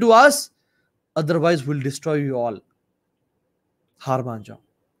 surrender to us, otherwise we'll destroy you all. ہار مان جاؤ.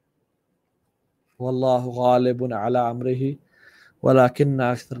 واللہ غالب علی امرہ ولکن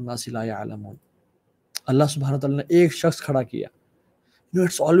اکثر الناس لا یعلمون. اللہ سبحانہ وتعالیٰ نے ایک شخص کھڑا کیا.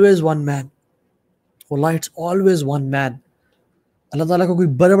 It's always one man. واللہ it's always one man. اللہ تعالیٰ کو کوئی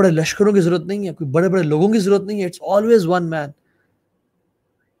بڑے بڑے لشکروں کی ضرورت نہیں ہے, کوئی بڑے بڑے لوگوں کی ضرورت نہیں ہے. It's always one man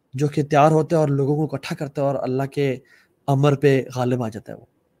جو کہ تیار ہوتا ہے اور لوگوں کو اکٹھا کرتا ہے اور اللہ کے امر پہ غالب آ جاتا ہے. وہ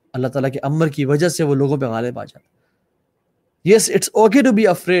اللہ تعالیٰ کے امر کی وجہ سے وہ لوگوں پہ غالب آ جاتا ہے. Yes, it's okay to be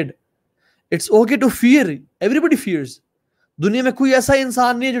afraid. It's okay to fear. Everybody fears. دنیا میں کوئی ایسا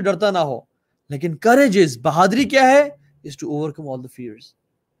انسان نہیں ہے جو ڈرتا نہ ہو. لیکن courage is, بہادری کیا ہے؟ is to overcome all the fears.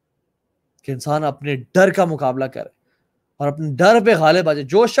 کہ انسان اپنے ڈر کا مقابلہ کرے اور اپنے ڈر پہ غالب آ جائے.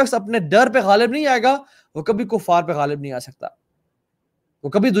 جو شخص اپنے ڈر پہ غالب نہیں آئے گا وہ کبھی کفار پہ غالب نہیں آ سکتا. وہ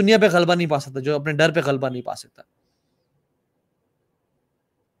کبھی دنیا پہ غلبہ نہیں پا سکتا جو اپنے ڈر پہ غلبہ نہیں پا سکتا.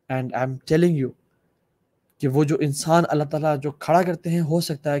 And I'm telling you کہ وہ جو انسان اللہ تعالیٰ جو کھڑا کرتے ہیں, ہو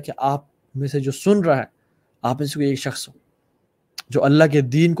سکتا ہے کہ آپ میں سے جو سن رہا ہے آپ میں سے کوئی ایک شخص ہو جو اللہ کے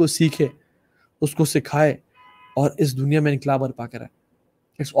دین کو سیکھے, اس کو سکھائے اور اس دنیا میں انقلاب برپا کرے.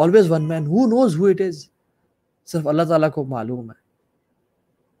 It's always one man. Who knows who it is? صرف اللہ تعالیٰ کو معلوم ہے.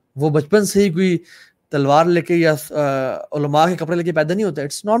 وہ بچپن سے ہی کوئی تلوار لے کے یا علماء کے کپڑے لے کے پیدا نہیں ہوتا.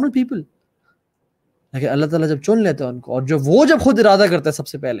 It's normal people. لیکن اللہ تعالیٰ جب چن لیتا ہے ان کو, اور جب خود ارادہ کرتا ہے سب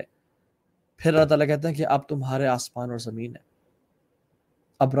سے پہلے, پھر اللہ تعالیٰ کہتا ہے کہ اب تمہارے آسمان اور زمین ہے,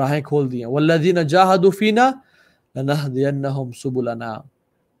 اب راہیں کھول دی ہیں. وَالَّذِينَ جَاهَدُوا فِينَا لَنَهْدِيَنَّهُمْ سُبُلَنَا.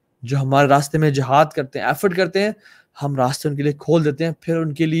 جو ہمارے راستے میں جہاد کرتے ہیں, ایفرٹ کرتے ہیں, ہم راستے ان کے لیے کھول دیتے ہیں. پھر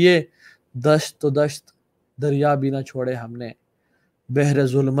ان کے لیے دشت تو دشت, دریا بھی نہ چھوڑے ہم نے, بحر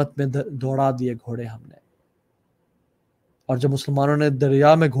ظلمت میں دوڑا دیے گھوڑے ہم نے. اور جب مسلمانوں نے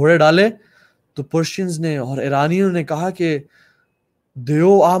دریا میں گھوڑے ڈالے تو پرشینز نے اور ایرانیوں نے کہا کہ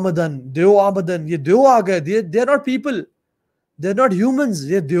دیو آمدن, یہ دیو آ گئے. they are not people, they are not humans,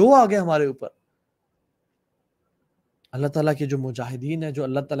 یہ دیو آ گئے ہمارے اوپر. اللہ تعالیٰ کے جو مجاہدین ہیں, جو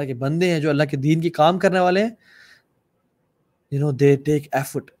اللہ تعالیٰ کے بندے ہیں, جو اللہ کے دین کی کام کرنے والے ہیں, they take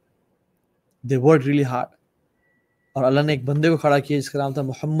effort, they work really hard. اور اللہ نے ایک بندے کو کھڑا کیا جس کا نام تھا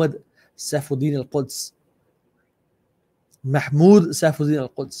محمد سیف الدین القدس, محمود سیف الدین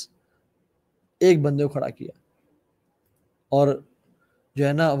القدس. ایک بندے کو کھڑا کیا, اور جو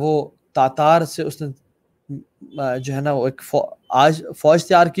ہے نا وہ تاتار سے اس نے جو ہے نا وہ ایک آج فوج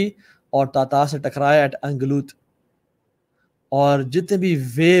تیار کی اور تاتار سے ٹکرایا ایٹ انگلوت, اور جتنے بھی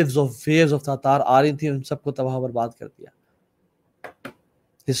ویوز آف تاتار آ رہی تھیں ان سب کو تباہ برباد کر دیا.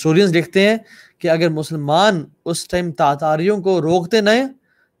 ہسٹورینز لکھتے ہیں کہ اگر مسلمان اس ٹائم تاتاریوں کو روکتے نہیں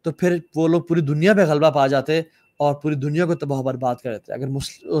تو پھر وہ لوگ پوری دنیا پہ غلبہ پا جاتے اور پوری دنیا کو تباہ برباد کر دیتے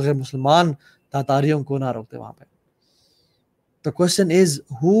اگر مسلمان تاتاریوں کو نہ روکتے وہاں پہ. The question is,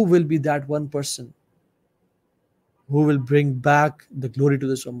 who will be that one person who will bring back the glory to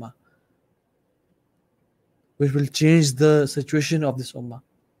this ummah, which will change the situation of this ummah?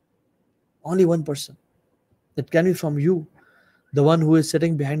 Only one person. It can be from you, the one who is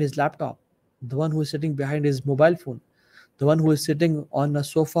sitting behind his laptop, the one who is sitting behind his mobile phone, the one who is sitting on a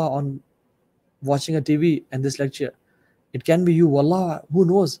sofa on watching a TV and this lecture. It can be you. Wallah, who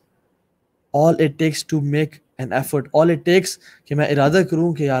knows? All it takes to make an effort, all it takes کہ میں ارادہ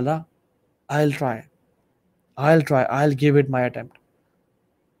کروں کہ یا اللہ I'll give it my attempt.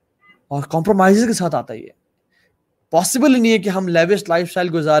 اور compromises کے ساتھ آتا ہی ہے. پاسبل ہی نہیں ہے کہ ہم لیوش لائف اسٹائل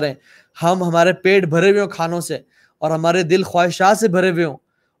گزاریں, ہمارے پیٹ بھرے ہوئے ہوں کھانوں سے, اور ہمارے دل خواہشات سے بھرے ہوئے ہوں,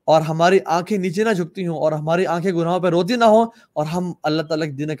 اور ہماری آنکھیں نیچے نہ جھکتی ہوں, اور ہماری آنکھیں گناہوں پہ روتی نہ ہوں, اور ہم اللہ تعالیٰ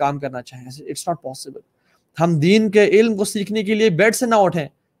کے دین میں کام کرنا چاہیں. It's not possible. ہم دین کے علم کو سیکھنے کے لیے بیڈ سے نہ اٹھیں,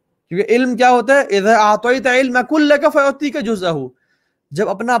 کیونکہ علم کیا ہوتا ہے؟ اذا اعطیت علمک کلک فیعطیک جزءہ. جب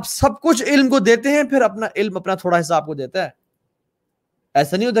اپنا آپ سب کچھ علم کو دیتے ہیں پھر اپنا علم اپنا تھوڑا حصہ آپ کو دیتا ہے.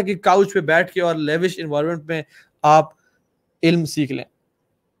 ایسا نہیں ہوتا کہ کاؤچ پہ بیٹھ کے اور لیوش انوائرمنٹ میں آپ علم سیکھ لیں,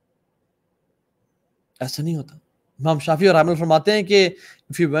 ایسا نہیں ہوتا. امام شافعی اور رحمۃ اللہ فرماتے ہیں کہ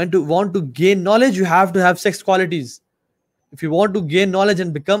if you want to gain knowledge you have to have 6 qualities. If you want to gain knowledge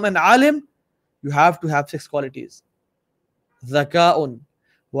and become an alim you have to have 6 qualities. Zaka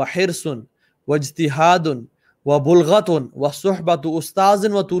وحرص واجتہاد وبلغۃ وصحبۃ استاذ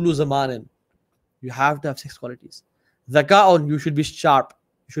وطول زمان. You have to have 6 qualities. Zaka, you should be sharp,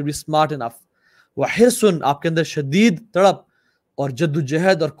 you should be smart enough. وحرص, آپ کے اندر شدید تڑپ اور جد و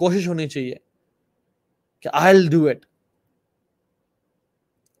جہد اور کوشش ہونی چاہیے کہ I'll do it.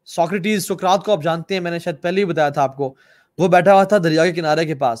 سقراط کو آپ جانتے ہیں, میں نے شاید پہلے ہی بتایا تھا آپ کو. وہ بیٹھا ہوا تھا دریا کے کنارے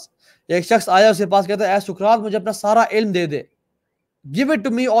کے پاس, ایک شخص آیا اس کے پاس, کہتا ہے اے سقراط مجھے اپنا سارا علم دے دے, give it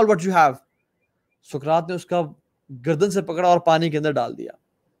to me all what you have. سقراط نے اس کا گردن سے پکڑا اور پانی کے اندر ڈال دیا.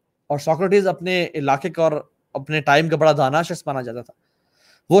 اور سوکریٹس اپنے علاقے کا اور اپنے ٹائم کا بڑا دانا شخص مانا جاتا تھا.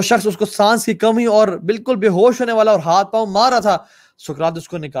 وہ شخص اس کو سانس کی کمی اور بالکل بے ہوش ہونے والا اور ہاتھ پاؤں مار رہا تھا. سقراط اس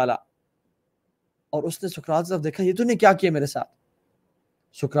کو نکالا اور اس نے سقراط سے دیکھا, یہ تو نے کیا کیا میرے ساتھ؟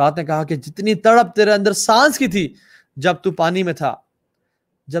 سقراط نے کہا کہ جتنی تڑپ تیرے اندر سانس کی تھی جب تو پانی میں تھا,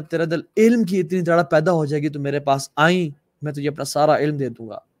 جب تیرے دل علم کی اتنی تڑپ پیدا ہو جائے گی تو میرے پاس آئیں, میں تجھے اپنا سارا علم دے دوں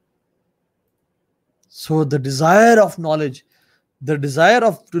گا. So the desire of knowledge, the desire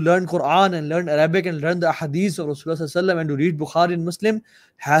of to learn Quran and learn Arabic and learn the hadith of Rasulullah sallallahu alaihi wasallam and to read Bukhari and Muslim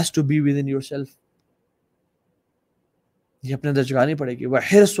has to be within yourself. یہ اپنے اندر جگانی پڑے گی.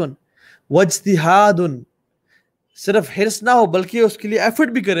 وحرص واجتہاد, صرف حرص نہ ہو بلکہ اس کے لیے ایفرٹ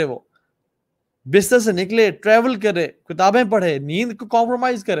بھی کرے, وہ بستر سے نکلے, ٹریول کرے, کتابیں پڑھے, نیند کو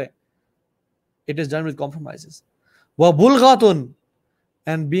کمپرومائز کرے. It is done with compromises. وبلغۃ,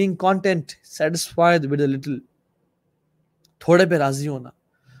 and being content, satisfied with a little, تھوڑے پہ راضی ہونا.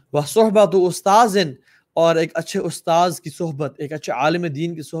 وصحبۃ استاذ, اور ایک اچھے استاذ کی صحبت, ایک اچھے عالم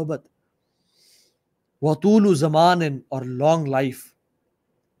دین کی صحبت. وطول زمان, اور long life.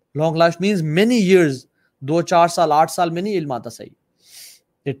 Long life means many years, 2-4 سال 8 سال میں نہیں علم آتا صحیح.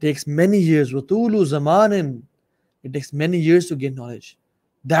 It takes many years. وطول Zaman, it takes many years to gain knowledge.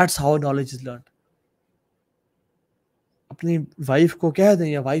 That's how knowledge is learned. اپنی وائف کو کہہ دیں,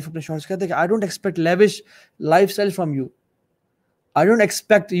 یا وائف اپنے شوہر سے کہہ دیں کہ I don't expect lavish lifestyle from you. I don't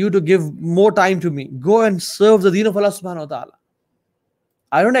expect you to give more time to me. Go and serve the deen of Allah subhanahu wa ta'ala.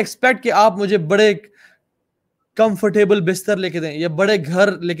 I don't expect کہ آپ مجھے بڑے کمفرٹیبل بستر لے کے دیں, یا بڑے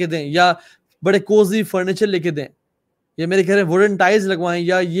گھر لے کے دیں, یا بڑے کوزی فرنیچر لے کے دیں, یا میرے گھر میں ووڈن ٹائلز لگوائیں,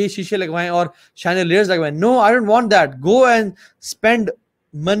 یا یہ شیشے لگوائیں اور شینڈلیئرز لگوائیں. No, I don't want that. Go and spend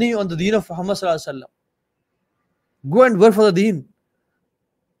money on the deen of Muhammad sallallahu alaihi wasallam. Go and work for the deen.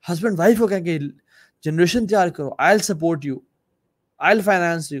 Husband wife کو کہیں کہ جنریشن تیار کرو, I'll support you, I'll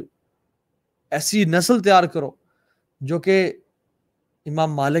finance you. ایسی نسل تیار کرو جو کہ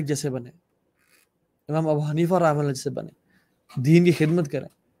امام مالک جیسے بنے, امام ابو حنیفہ رحمہ اللہ جیسے بنے، دین کی خدمت کریں.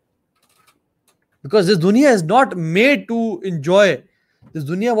 Because this dunya is not made to enjoy. This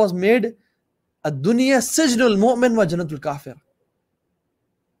dunya was made الدنیا سجن المؤمن و جنت الکافر.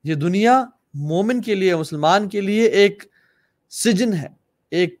 یہ دنیا مومن کے لیے، مسلمان کے لیے ایک سجن ہے،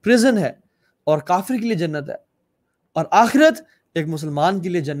 ایک پریزن ہے، اور کافر کے لیے جنت ہے. اور آخرت ایک مسلمان کے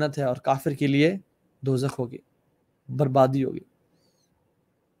لیے جنت ہے اور کافر کے لیے دوزخ ہوگی، بربادی ہوگی.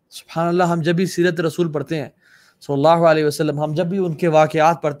 سبحان اللہ. ہم جب بھی سیرت رسول پڑھتے ہیں صلی اللہ علیہ وسلم، ہم جب بھی ان کے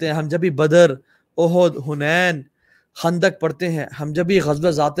واقعات پڑھتے ہیں، ہم جب بھی بدر، احد، حنین، خندق پڑھتے ہیں، ہم جب بھی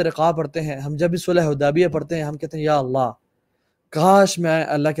غزوہ ذات رقاع پڑھتے ہیں، ہم جب بھی صلح حدیبیہ پڑھتے ہیں، ہم کہتے ہیں یا اللہ کاش میں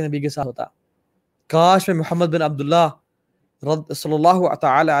اللہ کے نبی کے ساتھ ہوتا، کاش میں محمد بن عبداللہ صلی اللہ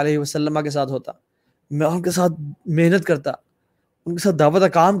تعالی علیہ وسلم کے ساتھ ہوتا، میں ان کے ساتھ محنت کرتا، ان کے ساتھ دعوت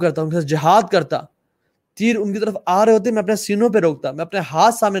کام کرتا، ان کے ساتھ جہاد کرتا. تیر ان کی طرف آ رہے ہوتے میں اپنے سینوں پہ روکتا، میں اپنے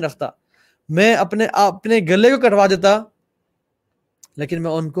ہاتھ سامنے رکھتا، میں اپنے گلے کو کٹوا دیتا، لیکن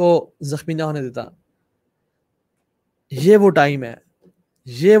میں ان کو زخمی نہ ہونے دیتا. یہ وہ ٹائم ہے،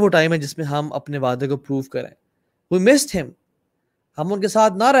 یہ وہ ٹائم ہے جس میں ہم اپنے وعدے کو پروف کریں. We missed him. ہم ان کے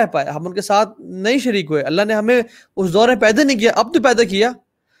ساتھ نہ رہ پائے، ہم ان کے ساتھ نہیں شریک ہوئے. اللہ نے ہمیں اس دور میں پیدا نہیں کیا، اب تو پیدا کیا.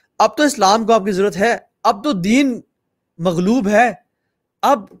 اب تو اسلام کو آپ کی ضرورت ہے، اب تو دین مغلوب ہے.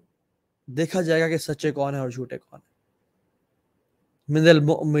 اب دیکھا جائے گا کہ سچے کون ہیں اور جھوٹے کون ہیں. من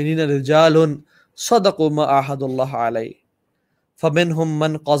المؤمنین رجال صدقوا ما عاهدوا الله علیہ فمنهم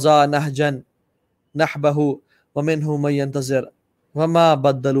من قضى نحبه ومنهم من ينتظر وما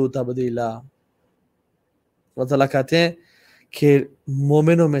بدلوا تبدیلا. اللہ تعالیٰ کہتے ہیں کہ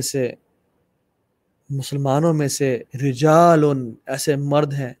مومنوں میں سے، مسلمانوں میں سے رجال، ایسے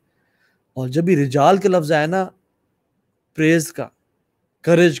مرد ہیں. اور جب بھی رجال کا لفظ آئے نا، پریز کا،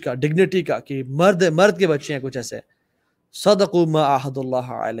 کریج کا، ڈگنیٹی کا، کہ مرد کے بچے ہیں کچھ ایسے. صدقوا ما عاہد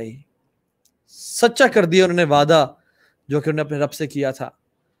اللہ علیہ، سچا کر دیا انہوں نے وعدہ جو کہ انہوں نے اپنے رب سے کیا تھا.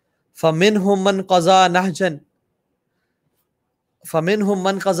 فمنہم من قضا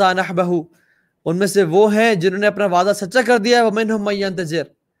نحبہ، ان میں سے وہ ہیں جنہوں نے اپنا وعدہ سچا کر دیا ہے. ومنہم من ینتظر،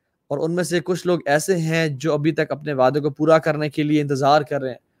 اور ان میں سے کچھ لوگ ایسے ہیں جو ابھی تک اپنے وعدے کو پورا کرنے کے لیے انتظار کر رہے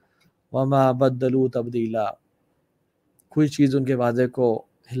ہیں. وما بدلوا تبدیلا، کوئی چیز ان کے وعدے کو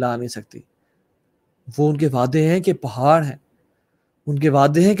ہلا نہیں سکتی. وہ ان کے وعدے ہیں کہ پہاڑ ہیں، ان کے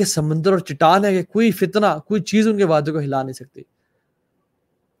وعدے ہیں کہ سمندر اور چٹان ہے، کہ کوئی فتنہ، کوئی چیز ان کے وعدے کو ہلا نہیں سکتی.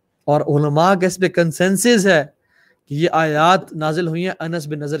 اور علماء کا اس پہ کنسنسس ہے کہ یہ آیات نازل ہوئی ہیں انس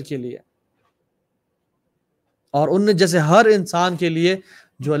بن نضر کے لیے، اور ان نے جیسے ہر انسان کے لیے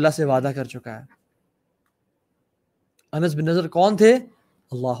جو اللہ سے وعدہ کر چکا ہے. انس بن نضر کون تھے؟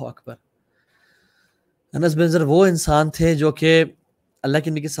 اللہ اکبر. انس بن نضر وہ انسان تھے جو کہ اللہ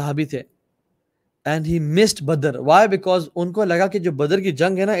کے نبی کے صحابی تھے. And he missed Badr. Why? Because ان کو لگا کہ جو بدر کی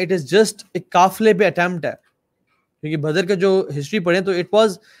جنگ ہے نا، اٹ از جسٹ ایک قافلے پہ اٹیمپٹ ہے. کیونکہ بدر کا جو ہسٹری پڑھیں تو it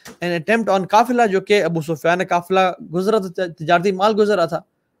was an attempt on قافلہ، جو کہ ابو سفیان کا قافلہ گزرا تھا، تجارتی مال گزرا تھا.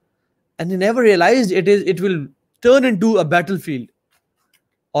 And he never realised it will turn into a battlefield,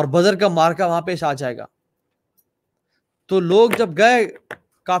 اور بدر کا مارکا وہاں پیش آ جائے گا. تو لوگ جب گئے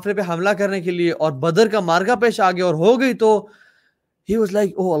قافلے پہ حملہ کرنے کے لیے اور بدر کا مارکا پیش آ گیا اور ہو گئی، تو he was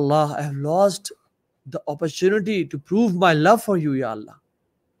like, oh Allah, I have lost the opportunity to prove my love for you, ya Allah.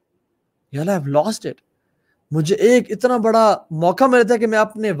 Ya Allah, I have lost it. مجھے ایک اتنا بڑا موقع ملتا ہے کہ میں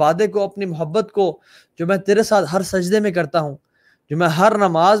اپنے وعدے کو، اپنی محبت کو، جو میں تیرے ساتھ ہر سجدے میں کرتا ہوں، جو میں ہر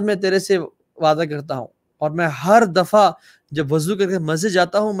نماز میں تیرے سے وعدہ کرتا ہوں، اور میں ہر دفعہ جب وضو کر کے مسجد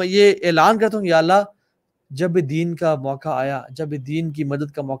جاتا ہوں میں یہ اعلان کرتا ہوں، یا اللہ جب بھی دین کا موقع آیا، جب بھی دین کی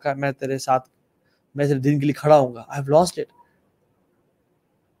مدد کا موقع، میں تیرے ساتھ، میں تیرے دین کے لیے کھڑا ہوں گا. I have lost it.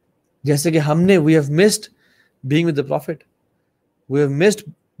 جیسے کہ ہم نے we have missed being with the Prophet, we have missed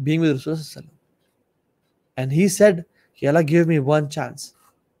being with Rasul sallallahu alaihi wasallam. And he said کہ اللہ give me one chance,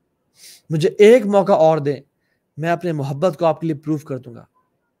 مجھے ایک موقع اور دیں، میں اپنے محبت کو آپ کے لیے پروف کر دوں گا.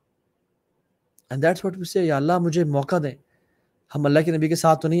 And that's what we say, یا اللہ مجھے موقع دیں. ہم اللہ کے نبی کے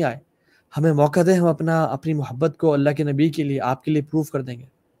ساتھ تو نہیں آئے، ہمیں موقع دیں، ہم اپنی محبت کو اللہ کے نبی کے لیے، آپ کے لیے پروف کر دیں گے.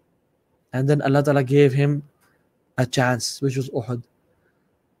 And then اللہ تعالیٰ gave him a chance which was Uhud.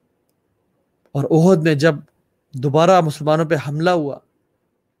 اور احد میں جب دوبارہ مسلمانوں پہ حملہ ہوا،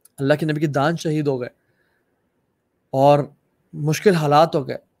 اللہ کے نبی کے دان شہید ہو گئے اور مشکل حالات ہو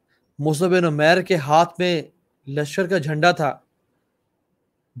گئے. موسیٰ بن عمیر کے ہاتھ میں لشکر کا جھنڈا تھا،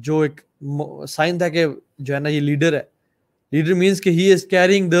 جو ایک سائن تھا کہ جو ہے نا یہ لیڈر ہے. لیڈر مینس کہ he is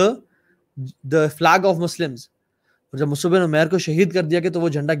carrying the flag of Muslims. اور جب موسیٰ بن عمیر کو شہید کر دیا کہ تو وہ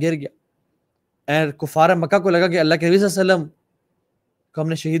جھنڈا گر گیا، اور کفار مکہ کو لگا کہ اللہ کے نبی صلی اللہ علیہ وسلم کو ہم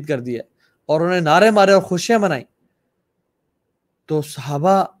نے شہید کر دیا، اور انہوں نے نعرے مارے اور خوشیاں منائیں. تو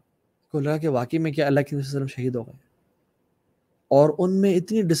صحابہ کو لگا کہ واقعی میں کیا اللہ کے نبی صلی اللہ علیہ وسلم شہید ہو گئے، اور ان میں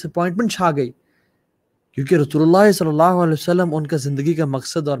اتنی ڈس اپوائنٹمنٹ چھا گئی، کیونکہ رسول اللہ صلی اللہ علیہ وسلم ان کا زندگی کا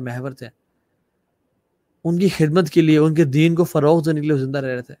مقصد اور محور تھے، ان کی خدمت کے لیے، ان کے دین کو فروغ دینے کے لیے وہ زندہ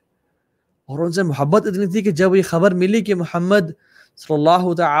رہ رہے تھے، اور ان سے محبت اتنی تھی کہ جب یہ خبر ملی کہ محمد صلی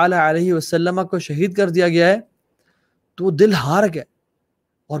اللہ تعالی علیہ وسلم کو شہید کر دیا گیا ہے تو وہ دل ہار گئے،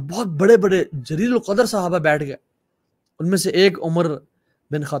 اور بہت بڑے بڑے جلیل القدر صحابہ بیٹھ گئے. ان میں سے ایک عمر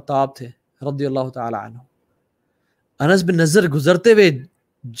بن خطاب تھے رضی اللہ تعالی عنہ. انس بن نضر گزرتے ہوئے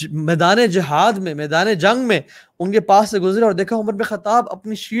میدان جہاد میں، میدان جنگ میں ان کے پاس سے گزرے اور دیکھا عمر بن خطاب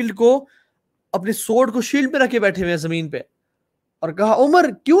اپنی شیلڈ کو، اپنی سوڈ کو شیلڈ پہ رکھے بیٹھے ہوئے ہیں زمین پہ، اور کہا عمر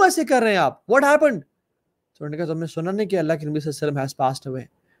کیوں ایسے کر رہے ہیں آپ؟ What happened? تو انہوں نے کہا تم نے سنا نہیں کہ اللہ کے نبی صلی اللہ علیہ وسلم has passed away؟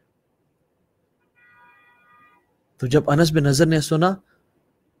 تو جب انس بن نضر نے سنا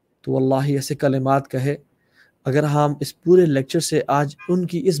تو واللہ ایسے کلمات کہے، اگر ہم اس پورے لیکچر سے آج ان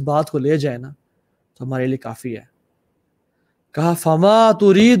کی اس بات کو لے جائیں نا تو ہمارے لیے کافی ہے. کہا فما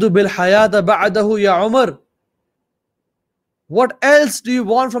تريد بالحیاة بعده یا عمر، what else do you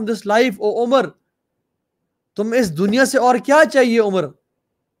want from this life او عمر؟ تم اس دنیا سے اور کیا چاہیے عمر؟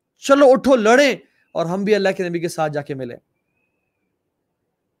 چلو اٹھو لڑیں اور ہم بھی اللہ کے نبی کے ساتھ جا کے ملیں.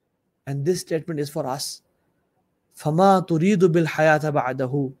 And this statement is for us. فما تريد بالحیاة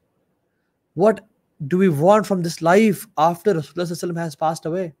بعده، what do we want from this life after Rasulullah صلی اللہ علیہ وسلم has passed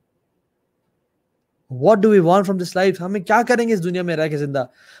away؟ What do we want from this life؟ ہمیں کیا کریں گے اس دنیا میں رہ کے زندہ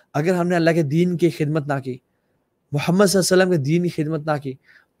اگر ہم نے اللہ کے دین کی خدمت نہ کی، محمد صلی اللہ علیہ وسلم کے دین کی خدمت نہ کی،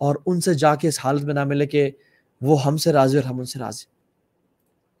 اور ان سے جا کے اس حالت میں نہ ملے کہ وہ ہم سے راضی اور ہم ان سے راضی.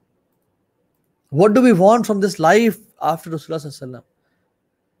 What do we want from this life after Rasulullah صلی اللہ علیہ وسلم؟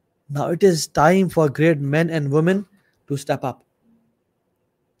 Now it is time for great men and women to step up,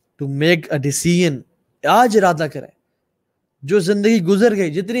 to make a decision. آج ارادہ کریں، جو زندگی گزر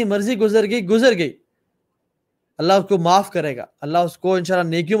گئی، جتنی مرضی گزر گئی، اللہ اس کو معاف کرے گا، اللہ اس کو انشاءاللہ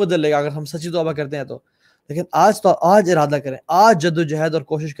نیکیوں بدل لے گا اگر ہم سچی توبہ کرتے ہیں تو. لیکن آج ارادہ کریں، آج جد و جہد اور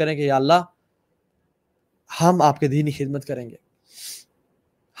کوشش کریں کہ یا اللہ ہم آپ کے دین کی خدمت کریں گے،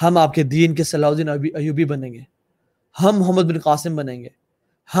 ہم آپ کے دین کے صلاح الدین ایوبی بنیں گے، ہم محمد بن قاسم بنیں گے،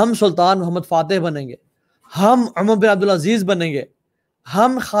 ہم سلطان محمد فاتح بنیں گے، ہم عمر بن عبدالعزیز بنیں گے،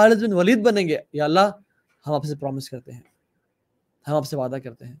 ہم خالد بن ولید بنیں گے. یا اللہ ہم آپ سے پرومس کرتے ہیں، ہم آپ سے وعدہ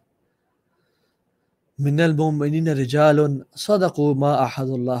کرتے ہیں. من المؤمنین رجال صدقوا ما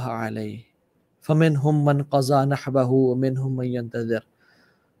عاهدوا الله علیہ فمنهم من قضى نحبه ومنهم من ينتظر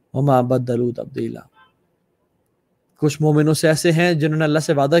وما بدلوا تبدیلا. کچھ مومنوں سے ایسے ہیں جنہوں نے اللہ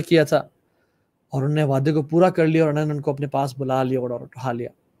سے وعدہ کیا تھا اور انہوں نے وعدے کو پورا کر لیا اور انہوں نے ان کو اپنے پاس بلا لیا اور اٹھا لیا.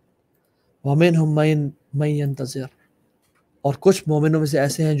 ومنهم من ينتظر، اور کچھ مومنوں میں سے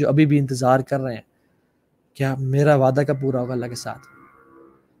ایسے ہیں جو ابھی بھی انتظار کر رہے ہیں کیا میرا وعدہ کب پورا ہوگا اللہ کے ساتھ.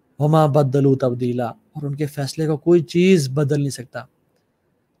 وما بدلوا تبدیلا، اور ان کے فیصلے کو کوئی چیز بدل نہیں سکتا.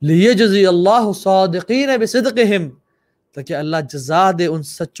 لیجزی اللہ الصادقین بصدقہم، تاکہ اللہ جزا دے ان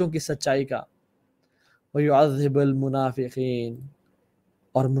سچوں کی سچائی کا. ویعذب المنافقین،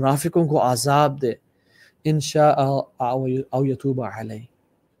 اور منافقوں کو عذاب دے. ان شاء او یتوب علیہ،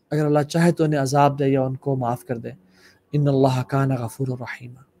 اگر اللہ چاہے تو انہیں عذاب دے یا ان کو معاف کر دے. ان اللہ کان غفور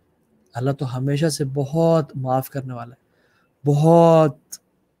الرحیم، اللہ تو ہمیشہ سے بہت معاف کرنے والا ہے، بہت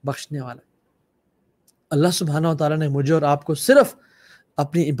بخشنے والا ہے. اللہ سبحانہ و تعالیٰ نے مجھے اور آپ کو صرف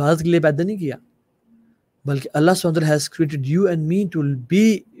اپنی عبادت کے لیے پیدا نہیں کیا، بلکہ اللہ سبحانہ و تعالیٰ has created you and me to be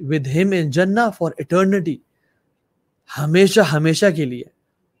with him in Jannah for eternity، ہمیشہ ہمیشہ کے لیے،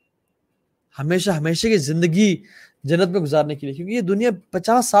 ہمیشہ ہمیشہ کی زندگی جنت میں گزارنے کے لیے. کیونکہ یہ دنیا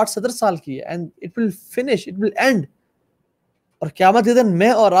 50 60 70 سال کی ہے and it will finish, it will end. اور قیامت کے دن میں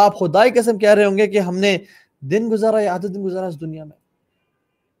اور آپ خدا کی قسم کہہ رہے ہوں گے کہ ہم نے دن گزارا یا آدھا دن گزارا اس دنیا میں.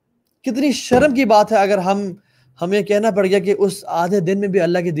 کتنی شرم کی بات ہے اگر ہمیں کہنا پڑ گیا کہ اس آدھے دن میں بھی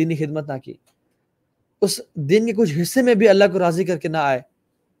اللہ کی دینی خدمت نہ کی، اس دن کے کچھ حصے میں بھی اللہ کو راضی کر کے نہ آئے.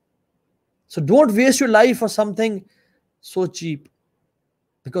 So don't waste your life for something so cheap,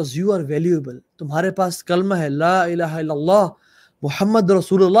 because you are valuable. تمہارے پاس کلمہ ہے لا الہ الا اللہ محمد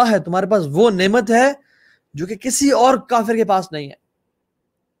رسول اللہ ہے، تمہارے پاس وہ نعمت ہے جو کہ کسی اور کافر کے پاس نہیں ہے.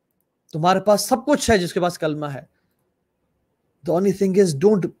 تمہارے پاس سب کچھ ہے جس کے پاس کلمہ ہے. The only thing is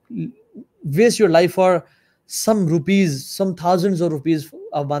don't waste your life for some rupees, some thousands of rupees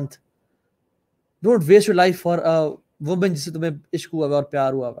a month. Don't waste your life for a woman جس سے تمہیں عشق ہوا اور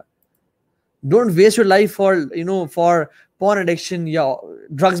پیار ہوا. Don't waste your life for for porn addiction یا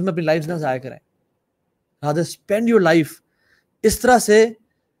drugs میں اپنی لائف نہ ضائع کریں. Rather spend your life اس طرح سے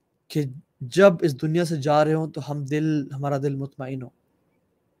کہ جب اس دنیا سے جا رہے ہوں تو ہمارا دل مطمئن ہو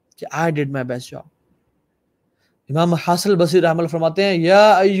کہ I did my best job. امام حسن البصری رحمہ اللہ فرماتے ہیں یا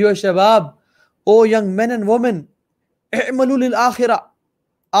ایھا شباب، O young men and women, اعملوا للآخرہ،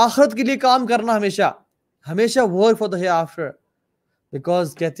 آخرت کے لیے کام کرنا، ہمیشہ work for the hereafter.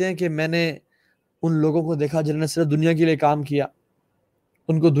 Because کہتے ہیں کہ میں نے ان لوگوں کو دیکھا جنہوں نے صرف دنیا کے لیے کام کیا،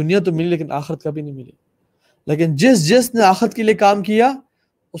 ان کو دنیا تو ملی لیکن آخرت کبھی نہیں ملی. لیکن جس نے آخرت کے لیے کام کیا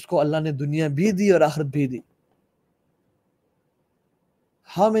اس کو اللہ نے دنیا بھی دی اور آخرت بھی دی.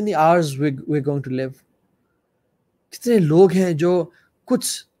 How many hours we're going to live؟ کتنے لوگ ہیں جو کچھ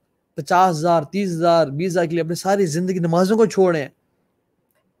 50,000 30,000 20,000 کے لیے اپنی ساری زندگی نمازوں کو چھوڑیں،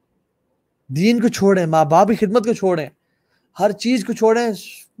 دین کو چھوڑیں، ماں باپ کی خدمت کو چھوڑیں، ہر چیز کو چھوڑیں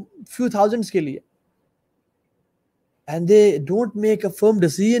few thousands کے لیے. And they don't make a firm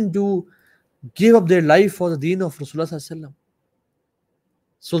decision to give up their life for the deen of Rasulullah صلی اللہ علیہ وسلم.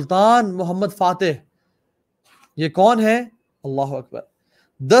 سلطان محمد فاتح یہ کون ہے؟ اللہ اکبر.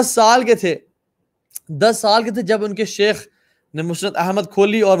 10 سال کے تھے جب ان کے شیخ نے مسند احمد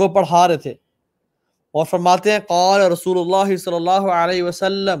کھولی اور وہ پڑھا رہے تھے، اور فرماتے ہیں قال رسول اللہ صلی اللہ علیہ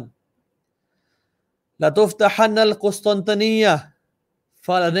وسلم لَتُفْتَحَنَّ الْقُسْطَنْطِنِيَّةُ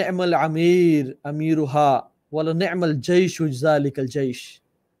فَلَنِعْمَ الْأَمِيرُ أَمِيرُهَا وَلَنِعْمَ الْجَيْشُ ذَلِكَ الْجَيْشُ.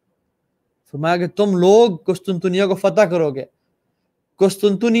 فرمایا کہ تم لوگ قسطنطنیہ کو فتح کرو گے.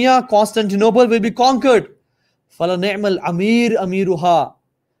 قسطنطنیہ کانسٹنٹینوپل will be conquered. فَلَنِعْمَ الْأَمِيرُ أَمِيرُهَا،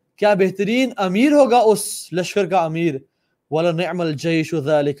 کیا بہترین امیر ہوگا اس لشکر کا امیر. وَلَنِعْمَ الْجَيْشُ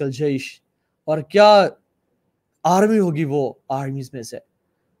ذَلِكَ الْجَيْشُ، اور کیا آرمی ہوگی وہ آرمیز میں سے.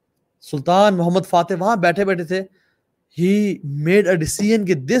 سلطان محمد فاتح وہاں بیٹھے تھے. He made a decision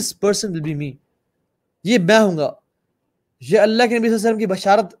کہ this person will be me، یہ میں ہوں گا، یہ اللہ کے نبی صلی اللہ علیہ وسلم کی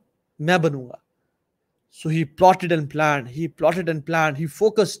بشارت میں بنوں گا. So he plotted and planned, he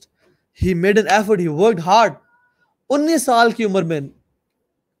focused, he made an effort, he worked hard. 19 سال کی عمر میں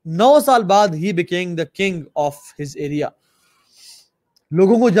 9 سال بعد he became the king of his area.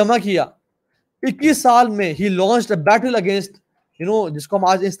 لوگوں کو جمع کیا. 21 سال میں he launched a battle against جس کو ہم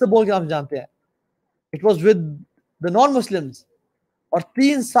آج استنبول کے نام سے جانتے ہیں. It was with the non-Muslims. اور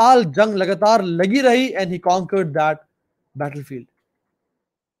 3 سال جنگ لگاتار لگی رہی and he conquered that battlefield.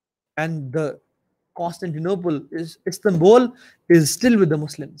 And the Constantinople, Istanbul is still with the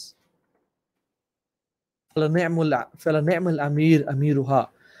Muslims. فَلَنِعْمَ الْأَمِيرُ أَمِيرُهَا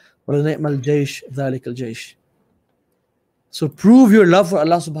وَلَنِعْمَ الْجَيْشُ ذَلِكَ الْجَيْشُ. So prove your love for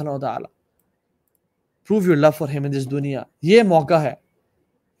Allah subhanahu wa ta'ala. Prove your love for him in this dunya. یہ موقع ہے،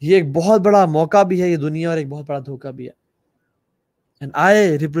 یہ ایک بہت بڑا موقع بھی ہے یہ دنیا، اور ایک بہت بڑا دھوکہ بھی ہے. And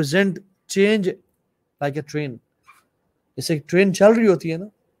I represent change like a train. جیسے ایک ٹرین چل رہی ہوتی ہے نا،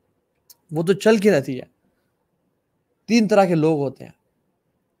 وہ تو چل کے رہتی ہے. 3 طرح کے لوگ ہوتے ہیں.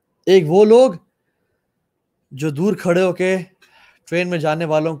 ایک وہ لوگ جو دور کھڑے ہو کے ٹرین میں جانے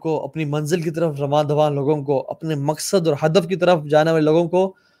والوں کو، اپنی منزل کی طرف رواں دواں لوگوں کو، اپنے مقصد اور ہدف کی طرف جانے والے لوگوں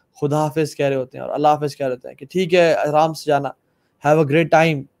کو خدا حافظ کہہ رہے ہوتے ہیں اور اللہ حافظ کہہ رہے ہوتے ہیں کہ ٹھیک ہے آرام سے جانا، ہیو اے گریٹ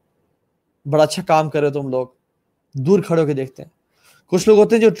ٹائم، بڑا اچھا کام کر رہے ہو تم لوگ. دور کھڑے ہو کے دیکھتے ہیں. کچھ لوگ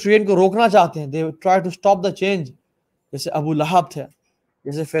ہوتے ہیں جو ٹرین کو روکنا چاہتے ہیں، they try to stop the change. جیسے ابو لہب تھے،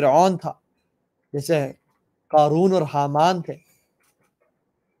 جیسے فرعون تھا، جیسے قارون اور حامان تھے،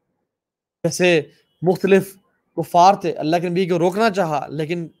 جیسے مختلف کفار تھے. اللہ کے نبی کو روکنا چاہا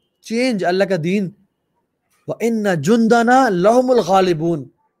لیکن چینج اللہ کا دین، وَإِنَّ جُنْدَنَا لَهُمُ الْغَالِبُونَ،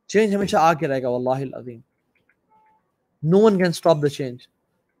 چینج ہمیشہ آ کے رہے گا واللہ العظیم. No one can stop the change.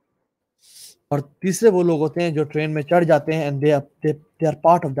 اور تیسرے وہ لوگ ہوتے ہیں جو ٹرین میں چڑھ جاتے ہیں and they are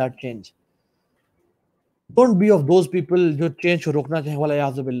part of that change. Don't be of those people جو چینج کو روکنا چاہیں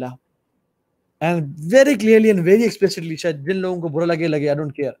وَالْعِيَاذُ بِاللَّهِ. And very clearly and very explicitly، شاید جن لوگوں کو برا لگے I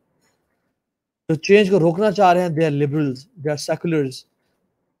don't care، جو چینج کو روکنا چاہ رہے ہیں they are liberals, they are seculars,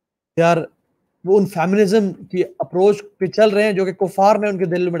 they are وہ ان فیمنزم کی اپروچ پہ چل رہے ہیں جو کہ کفار نے ان کے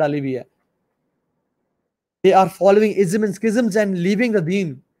دل میں ڈالی ہوئی ہے. They are following ism and schisms and leaving the deen.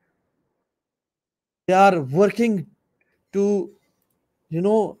 They are working to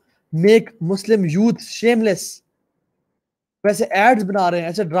make Muslim youth shameless. ویسے ایڈز بنا رہے ہیں،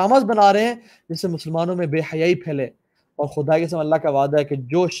 ایسے ڈراماز بنا رہے ہیں جس سے مسلمانوں میں بے حیائی پھیلے. اور خدا کے قسم اللہ کا وعدہ ہے کہ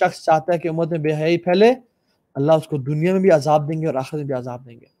جو شخص چاہتا ہے کہ امت میں بے حیائی پھیلے، اللہ اس کو دنیا میں بھی عذاب دیں گے اور آخرت میں بھی عذاب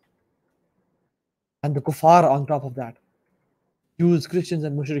دیں گے. And the kuffar on top of that. Jews, Christians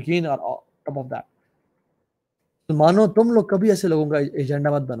and mushrikeen are on top of that. مسلمانوں تم لوگ کبھی ایسے لوگوں کا ایجنڈا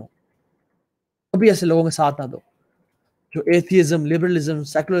مت بنو، کبھی ایسے لوگوں کے ساتھ نہ دو جو ایتھیزم، لبرلزم،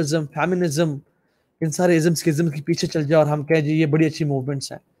 سیکولرزم، فیمنزم، ان سارے ازمس کے کے پیچھے چل جائے اور ہم کہیں جی یہ بڑی اچھی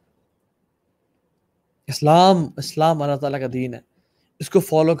موومنٹس ہیں. اسلام اللہ تعالیٰ کا دین ہے، اس کو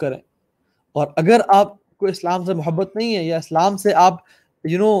فالو کریں. اور اگر آپ کو اسلام سے محبت نہیں ہے یا اسلام سے آپ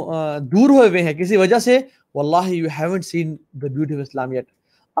دور ہوئے ہوئے ہیں کسی وجہ سے, واللہ you haven't seen the beauty of Islam yet.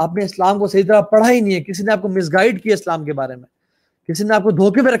 آپ نے اسلام کو صحیح طرح پڑھا ہی نہیں ہے, کسی نے آپ کو مس گائیڈ کیا اسلام کے بارے میں, کسی نے آپ کو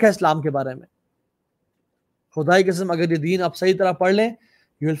دھوکے میں رکھا ہے اسلام کے بارے میں. خدا کی قسم اگر یہ دین آپ صحیح طرح پڑھ لیں,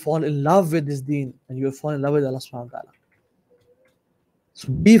 you will fall in love with this deen and you will fall in love with Allah subhanahu wa ta'ala.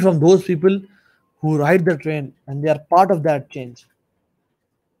 So be from those people who ride the train and they are part of that change.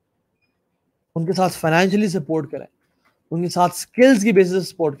 ان کے ساتھ financially support کریں, ان کے ساتھ skills کی basis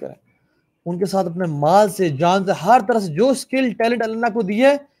support کریں, ان کے ساتھ اپنے مال سے, جان سے, ہر طرح سے جو سکل ٹیلنٹ اللہ کو دی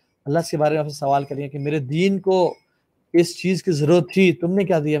ہے, اللہ اس کے بارے میں آپ سے سوال کریں کہ میرے دین کو اس چیز کی ضرورت تھی, تم نے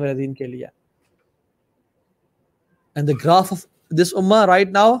کیا دیا میرے دین کے لیے. And the graph of this ummah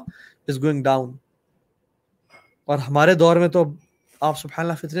right now is going down. اور ہمارے دور میں تو آپ سبحان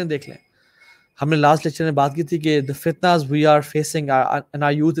اللہ فتنے دیکھ لیں. ہم نے لاسٹ لیکچر میں بات کی تھی کہ the fitnas we are facing and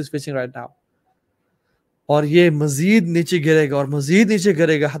our youth is facing right now, اور یہ مزید نیچے گرے گا اور مزید نیچے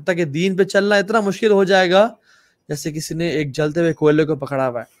گرے گا, حتیٰ کہ دین پہ چلنا اتنا مشکل ہو جائے گا جیسے کسی نے ایک جلتے ہوئے کوئلے کو پکڑا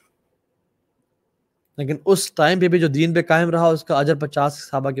ہوا ہے. لیکن اس ٹائم پہ بھی جو دین پہ قائم رہا اس کا اجر 50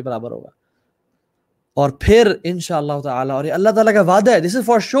 صحابہ کے برابر ہوگا. اور پھر انشاءاللہ تعالی, اور یہ اللہ تعالیٰ کا وعدہ ہے, this is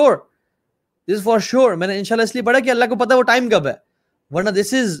for sure, this is for sure. میں نے انشاءاللہ اس لیے پڑھا کہ اللہ کو پتہ ہے وہ ٹائم کب ہے, ورنہ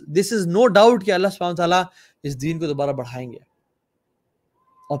this is no doubt کہ اللہ سبحانہ تعالیٰ اس دین کو دوبارہ بڑھائیں گے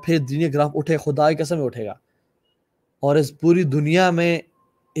اور پھر دینی گراف اٹھے, خدا کی قسم اٹھے گا, اور اس پوری دنیا میں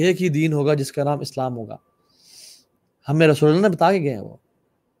ایک ہی دین ہوگا جس کا نام اسلام ہوگا. ہمیں رسول اللہ نے بتا کے گئے ہیں وہ,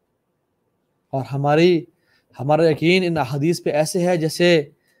 اور ہمارا یقین ان احادیث پہ ایسے ہے جیسے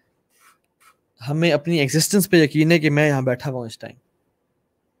ہمیں اپنی ایگزسٹنس پہ یقین ہے کہ میں یہاں بیٹھا ہوا ہوں اس ٹائم,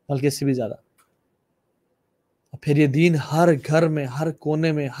 بلکہ اس سے بھی زیادہ. اور پھر یہ دین ہر گھر میں, ہر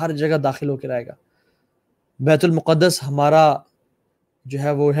کونے میں, ہر جگہ داخل ہو کے رہے گا. بیت المقدس ہمارا جو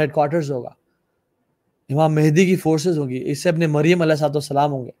ہے وہ ہیڈ کوارٹرز ہوگا, امام مہدی کی فورسز ہوں گی, عیسی ابن مریم علیہ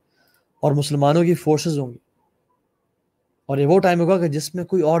السلام ہوں گے, اور مسلمانوں کی فورسز ہوں گی. اور یہ وہ ٹائم ہوگا کہ جس میں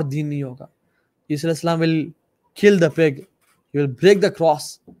کوئی اور دین نہیں ہوگا. عیسی علیہ السلام will kill the pig, he will break the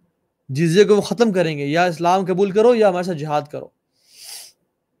cross. جزیے کو وہ ختم کریں گے, یا اسلام قبول کرو یا ہمارے ساتھ جہاد کرو.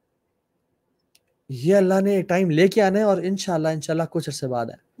 یہ اللہ نے ایک ٹائم لے کے آنا ہے, اور انشاءاللہ کچھ عرصے بعد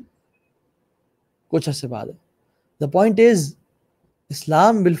ہے, کچھ عرصے بعد ہے. The point is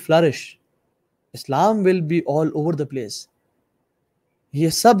Islam will flourish, Islam will be all over the place. یہ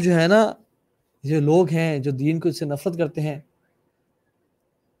سب جو ہے نا, یہ لوگ ہیں جو دین کو اس سے نفرت کرتے ہیں,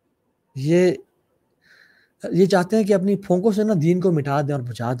 یہ چاہتے ہیں کہ اپنی پھونکوں سے نا دین کو مٹا دیں اور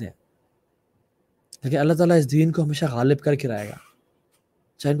بجھا دیں. لیکن اللہ تعالیٰ اس دین کو ہمیشہ غالب کر کے رہے گا,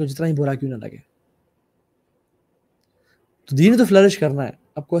 چاہے ان کو جتنا ہی برا کیوں نہ لگے. تو دین تو فلرش کرنا ہے.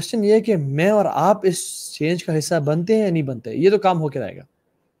 اب کوشچن یہ ہے کہ میں اور آپ اس چینج کا حصہ بنتے ہیں یا نہیں بنتے. یہ تو کام ہو کے رہے گا.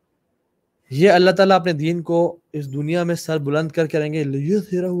 یہ اللہ تعالیٰ اپنے دین کو اس دنیا میں سر بلند کر کے رہیں گے,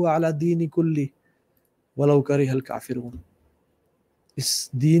 لِيُظْهِرَهُ عَلَى الدِّينِ كُلِّهِ وَلَوْ كَرِهَ الْكَافِرُونَ. اس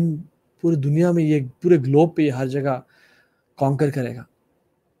دین پوری دنیا میں, یہ پورے گلوب پہ یہ ہر جگہ کانکر کرے گا.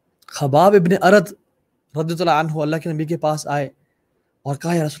 خباب ابن ارد رضی اللہ عنہ اللہ کے نبی کے پاس آئے اور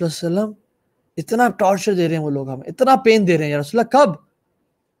کہا, یا رسول اللہ صلی اللہ علیہ وسلم اتنا ٹارچر دے رہے ہیں وہ لوگ, ہمیں اتنا پین دے رہے ہیں, یا رسول اللہ کب؟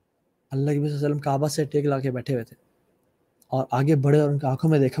 اللہ کے نبی صلی اللہ علیہ وسلم کعبہ سے ٹیک لا کے بیٹھے ہوئے تھے, اور آگے بڑھے اور ان کی آنکھوں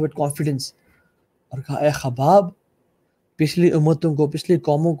میں دیکھا وتھ کانفیڈنس, اور کہا, اے خباب, پچھلی امتوں کو, پچھلی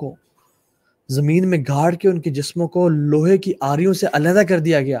قوموں کو زمین میں گاڑ کے ان کے جسموں کو لوہے کی آریوں سے علیحدہ کر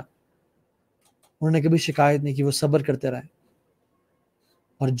دیا گیا, انہوں نے کبھی شکایت نہیں کی, وہ صبر کرتے رہے.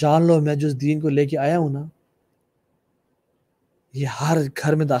 اور جان لو میں جس دین کو لے کے آیا ہوں نا, یہ ہر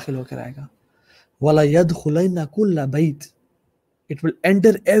گھر میں داخل ہو کے رہے گا. وَلَا يَدْخُلَيْنَ كُلَّ بَيْتٍ, it will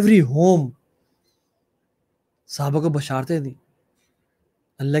enter every home. صحابہ کو بشارتیں دی.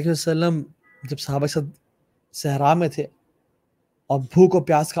 اللہ کے وسلم جب صحابہ کے ساتھ صحرا میں تھے اور بھوک و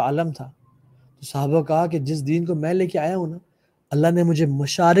پیاس کا عالم تھا, تو صحابہ کو کہا کہ جس دین کو میں لے کے آیا ہوں نا, اللہ نے مجھے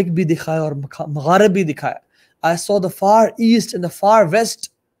مشارق بھی دکھایا اور مغارب بھی دکھایا. I saw the far east and the far west.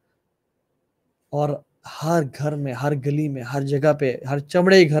 اور ہر گھر میں, ہر گلی میں, ہر جگہ پہ, ہر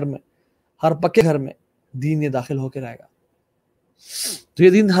چمڑے گھر میں, ہر پکے گھر میں دین یہ داخل ہو کے رہے گا. تو یہ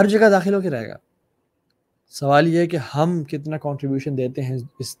دین ہر جگہ داخل ہو کے رہے گا. سوال یہ ہے کہ ہم کتنا کنٹریبیوشن دیتے ہیں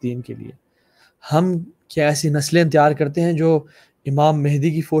اس دین کے لیے. ہم کیا ایسی نسلیں تیار کرتے ہیں جو امام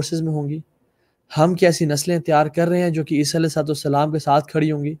مہدی کی فورسز میں ہوں گی؟ ہم کیا ایسی نسلیں تیار کر رہے ہیں جو کہ عیسی علیہ السلام کے ساتھ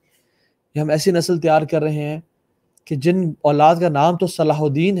کھڑی ہوں گی؟ یا ہم ایسی نسل تیار کر رہے ہیں کہ جن اولاد کا نام تو صلاح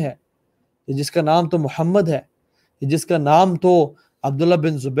الدین ہے, جس کا نام تو محمد ہے, جس کا نام تو عبداللہ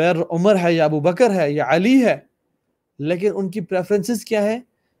بن زبیر عمر ہے, یا ابو بکر ہے, یا علی ہے, لیکن ان کی پریفرنسز کیا ہیں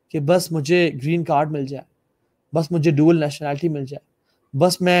کہ بس مجھے گرین کارڈ مل جائے, بس مجھے ڈول نیشنلٹی مل جائے,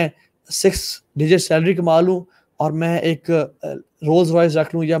 بس میں 6 ڈیجٹ سیلری کما لوں اور میں ایک رولز رائس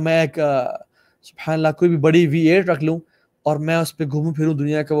رکھ لوں یا میں ایک سبحان اللہ کوئی بھی بڑی V8 رکھ لوں اور میں اس پہ گھوموں پھروں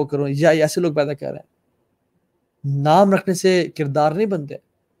دنیا کا وہ کروں، یا ایسے لوگ پیدا کر رہے ہیں. نام رکھنے سے کردار نہیں بنتے،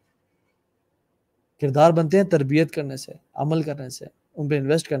 کردار بنتے ہیں تربیت کرنے سے، عمل کرنے سے، ان پہ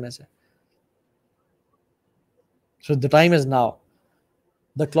انویسٹ کرنے سے. So the time is now.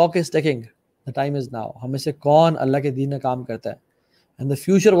 The clock is ticking. The time is now. ہمیں سے کون اللہ کے دین میں کام کرتا ہے. And the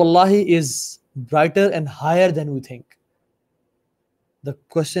future wallahi is brighter and higher than we think. The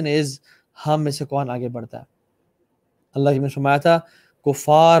question is ہم میں سے کون آگے بڑھتا ہے. اللہ کی میں فرمایا تھا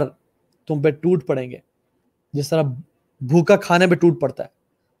کفار تم پہ ٹوٹ پڑیں گے جس طرح بھوکا کھانے پہ ٹوٹ پڑتا ہے.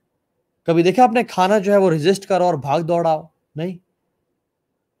 کبھی دیکھا آپ نے کھانا جو ہے وہ ریزسٹ کرو اور بھاگ دوڑاؤ؟ نہیں.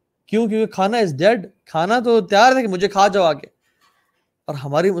 کیوں؟ کیونکہ کھانا از ڈیڈ. کھانا تو تیار ہے کہ مجھے کھا جاؤ آگے. اور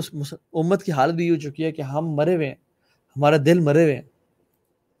ہماری امت کی حالت بھی ہو چکی ہے کہ ہم مرے ہوئے ہیں، ہمارے دل مرے ہوئے ہیں،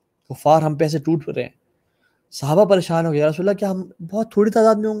 کفار ہم پہ ایسے ٹوٹ رہے ہیں. صحابہ پریشان ہو گئے، یا رسول اللہ کیا ہم بہت تھوڑی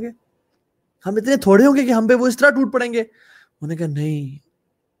تعداد میں ہوں گے؟ ہم اتنے تھوڑے ہوں گے کہ ہم پہ وہ اس طرح ٹوٹ پڑیں گے؟ انہوں نے کہا نہیں.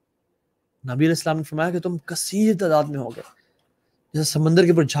 نبی علیہ السلام نے فرمایا کہ تم کثیر تعداد میں ہوگے. جیسے سمندر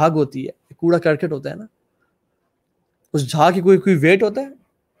کے اوپر جھاگ ہوتی ہے، کوڑا کرکٹ ہوتا ہے نا، اس جھاگ کی کوئی ویٹ ہوتا ہے؟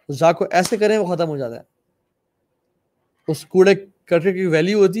 اس جھاگ کو ایسے کریں وہ ختم ہو جاتا ہے. اس کوڑے کرکٹ کی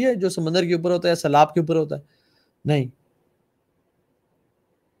ویلیو ہوتی ہے جو سمندر کے اوپر ہوتا ہے، سیلاب کے اوپر ہوتا ہے؟ نہیں.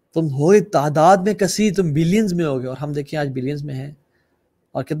 تم ہوئے تعداد میں کثیر، تم بلینز میں ہوگے، اور ہم دیکھیں آج بلینز میں ہیں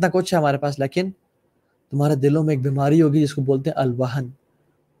اور کتنا کچھ ہے ہمارے پاس، لیکن تمہارے دلوں میں ایک بیماری ہوگی جس کو بولتے ہیں الوہن،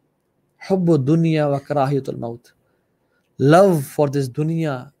 حب الدنیا و کراہیت الموت. لو فار دس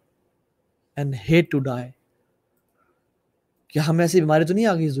دنیا اینڈ ہیٹ ٹو ڈائی. کیا ہمیں ایسی بیماری تو نہیں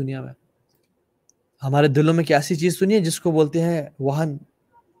آ گئی اس دنیا میں؟ ہمارے دلوں میں کیا ایسی چیز تو نہیں ہے جس کو بولتے ہیں وہن،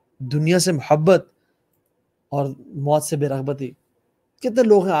 دنیا سے محبت اور موت سے بے رغبتی؟ کتنے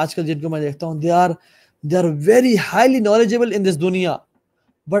لوگ ہیں آج کل جن کو میں دیکھتا ہوں they are very highly knowledgeable in this دنیا،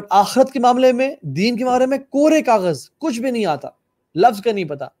 بٹ آخرت کے معاملے میں، دین کے معاملے میں کورے کاغذ، کچھ بھی نہیں آتا، لفظ کا نہیں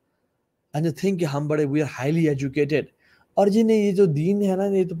پتا. and they think کہ ہم بڑے we are highly educated، اور جی نہیں، یہ جو دین ہے نا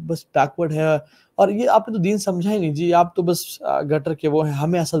یہ تو بس بیکورڈ ہے، اور یہ آپ نے تو دین سمجھا ہی نہیں جی، آپ تو بس گٹر کے وہ ہیں،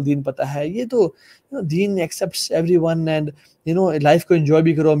 ہمیں اصل دین پتا ہے. یہ تو دین accepts everyone, and life کو انجوائے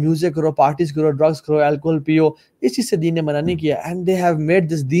بھی کرو، میوزک کرو، پارٹیز کرو، ڈرگس کرو، الکوہول پیو. اس چیز سے دین نے منع نہیں کیا. And they have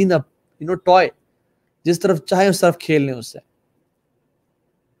made this دین ٹوائے، جس طرف چاہے اس طرف کھیل لیں اس سے.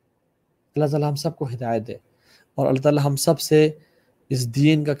 اللہ تعالیٰ ہم سب کو ہدایت دے، اور اللہ تعالیٰ ہم سب سے اس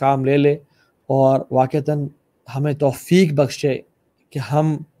دین کا کام لے لے، اور واقعتاً ہمیں توفیق بخشے کہ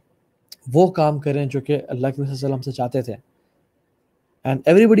ہم وہ کام کریں جو کہ اللہ کے رسول صلی اللہ علیہ وسلم سے چاہتے تھے. And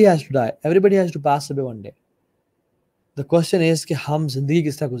everybody has to die, everybody has to pass away one day. The question is کہ ہم زندگی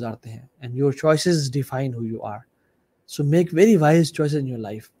کس طرح گزارتے ہیں. And your choices define who you are. So make very wise choices in your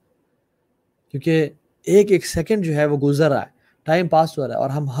life. کیونکہ ایک سیکنڈ جو ہے وہ گزر رہا ہے، ٹائم پاس ہو رہا ہے، اور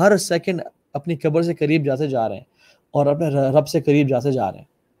ہم ہر سیکنڈ اپنی قبر سے قریب جاتے جا رہے ہیں اور اپنے رب سے قریب جاتے جا رہے ہیں.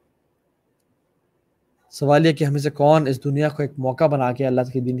 سوال یہ کہ ہمیں سے کون اس دنیا کو ایک موقع بنا کے اللہ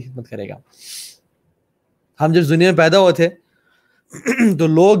کی دین کی خدمت کرے گا. ہم جب دنیا میں پیدا ہوئے تھے تو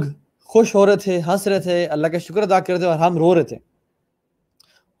لوگ خوش ہو رہے تھے، ہنس رہے تھے، اللہ کا شکر ادا کرتے، اور ہم رو رہے تھے.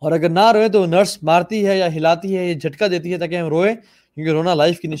 اور اگر نہ روئے تو نرس مارتی ہے یا ہلاتی ہے یا جھٹکا دیتی ہے تاکہ ہم روئیں، کیونکہ رونا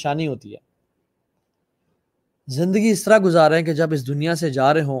لائف کی نشانی ہوتی ہے. زندگی اس طرح گزار رہے ہیں کہ جب اس دنیا سے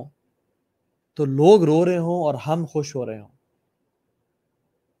جا رہے ہوں تو لوگ رو رہے ہوں اور ہم خوش ہو رہے ہوں.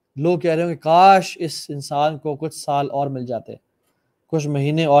 لوگ کہہ رہے ہوں کہ کاش اس انسان کو کچھ سال اور مل جاتے، کچھ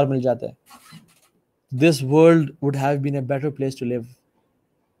مہینے اور مل جاتے. This world would have been a better place to live.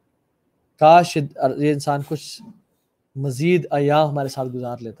 کاش یہ انسان کچھ مزید ایام ہمارے ساتھ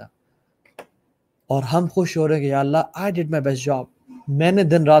گزار لیتا. اور ہم خوش ہو رہے ہیں کہ یا اللہ I did my best job، میں نے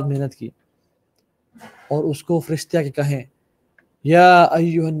دن رات محنت کی. اور اس کو فرشتہ کے کہیں یا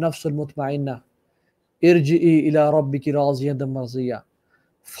ایھا النفس المطمئنہ ارجعی الی ربک راضیۃ مرضیہ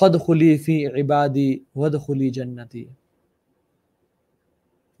فادخلی فی عبادی وادخلی جنتی.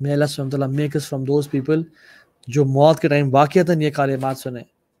 May Allah subhanahu wa ta'ala make us from those people جو موت کے ٹائم واقعتاً یہ کلمات سنیں.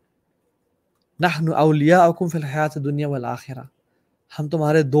 نحن اولیاؤکم فی الحیات الدنیا والآخرہ، ہم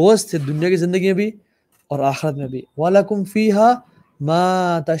تمہارے دوست تھے دنیا کی زندگی میں بھی اور آخرت میں بھی. وَلَكُمْ فِيهَا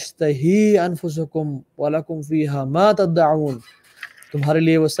مَا تَشْتَهِي أَنفُسُكُمْ وَلَكُمْ فِيهَا مَا تَدَّعُونَ، تمہارے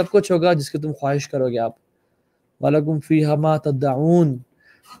لیے وہ سب کچھ ہوگا جس کی تم خواہش کرو گے آپ. وَلَكُمْ فِيهَا مَا تَدَّعُونَ،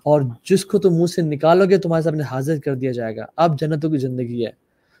 اور جس کو تم منہ سے نکالو گے تمہارے سامنے حاضر کر دیا جائے گا. اب جنتوں کی زندگی ہے.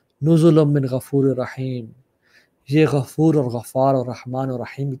 نزل من غفور رحیم، یہ غفور اور غفار اور رحمان اور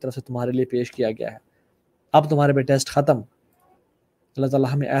رحیم کی طرف سے تمہارے لیے پیش کیا گیا ہے. اب تمہارے پہ ٹیسٹ ختم. اللہ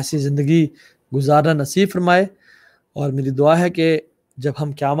تعالیٰ ہمیں ایسی زندگی گزارنا نصیب فرمائے. اور میری دعا ہے کہ جب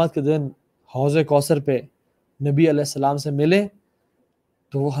ہم قیامت کے دن حوض کوثر پہ نبی علیہ السلام سے ملیں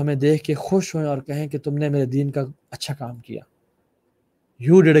تو وہ ہمیں دیکھ کے خوش ہوئیں اور کہیں کہ تم نے میرے دین کا اچھا کام کیا,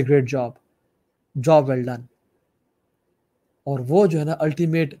 you did a great job well done. اور وہ جو ہے نا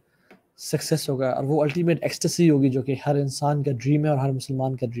الٹیمیٹ سکسیس ہوگا, اور وہ الٹیمیٹ ایکسٹیسی ہوگی جو کہ ہر انسان کا ڈریم ہے اور ہر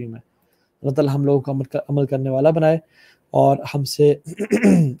مسلمان کا ڈریم ہے. اللہ تعالیٰ ہم لوگوں کو عمل کرنے والا بنائے اور ہم سے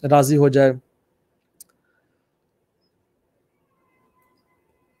راضی ہو جائے.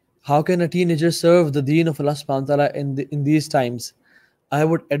 How can a teenager serve the deen of Allah subhanahu wa ta'ala in these times? I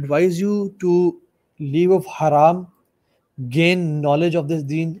would advise you to leave off haram, gain knowledge of this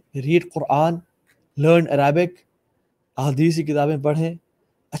deen, read Quran, learn Arabic, حدیث کی کتابیں پڑھیں,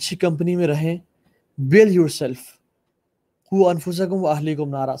 اچھی company میں رہیں, build yourself. قُوْ أَنفُسَكُمْ وَأَهْلِيكُمْ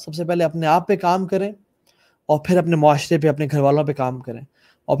نَارًا. سب سے پہلے اپنے آپ پہ کام کریں اور پھر اپنے معاشرے پہ, اپنے گھر والوں پہ کام کریں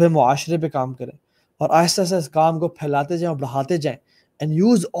اور پھر معاشرے پہ کام کریں, اور آہستہ آہستہ اس کام کو پھیلاتے جائیں اور بڑھاتے جائیں. And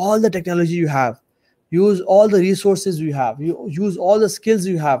use all the technology you have, use all the resources you have, use all the skills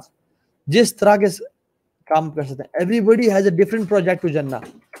you have. جس طرح کے کام کر سکتے ہیں. Everybody has a different project to Jannah.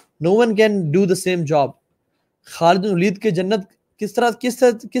 No one can do the same job. خالد بن ولید کے جنت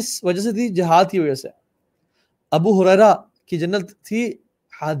کس وجہ سے تھی؟ جہاد کی وجہ سے. ابو ہریرہ کی جنت تھی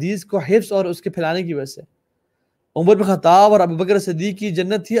حدیث کو حفظ اور اس کے پھیلانے کی وجہ سے. عمر بن خطاب اور ابوبکر صدیق کی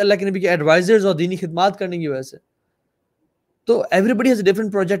جنت تھی اللہ کے نبی کے ایڈوائزرز اور دینی خدمات کرنے کی وجہ سے. تو every body has a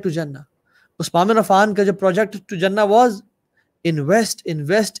different project to جنہ. عثمان بن عفان کا جو پروجیکٹ ٹو جنہ واز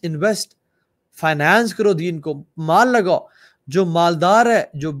انویسٹ, فائنانس کرو دین کو, مال لگاؤ. جو مالدار ہے,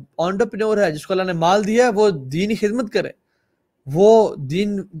 جو انٹرپرینور ہے, جس کو اللہ نے مال دیا ہے, وہ دینی خدمت کرے, وہ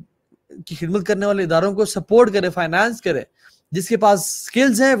دین کی خدمت کرنے والے اداروں کو سپورٹ کرے, فائنانس کرے. جس کے پاس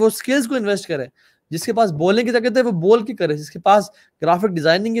سکلز ہیں وہ سکلز کو انویسٹ کرے, جس کے پاس بولنے کی طاقت ہے وہ بول کے کرے, جس کے پاس گرافک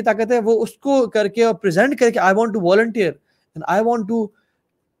ڈیزائننگ کی طاقت ہے وہ اس کو کر کے اور پریزنٹ کرے کہ I want to volunteer and I want to,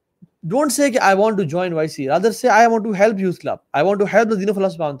 don't say کہ I want to join YC, rather say I want to help youth club, I want to help the deen of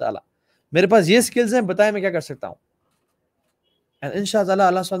Allah subhanahu wa ta'ala. میرے پاس یہ skills ہیں, بتائیں میں کیا کر سکتا ہوں. and انشاءاللہ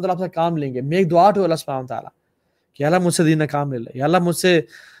اللہ سبحانہ وتعالیٰ آپ سے کام لیں گے. میک دعا ٹو اللہ سبحانہ وتعالیٰ کہ اللہ مجھ سے دین کا کام لے لے. یا اللہ مجھ سے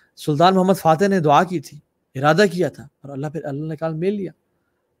سلطان محمد فاتح نے دعا کی تھی, ارادہ کیا تھا, اور اللہ نے کام مل لیا.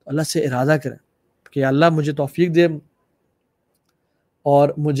 تو اللہ سے ارادہ کریں کہ اللہ مجھے توفیق دے اور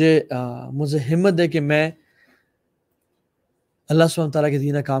مجھے ہمت دے کہ میں اللہ سبحانہ وتعالیٰ کے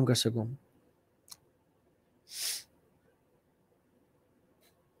دین کا کام کر سکوں.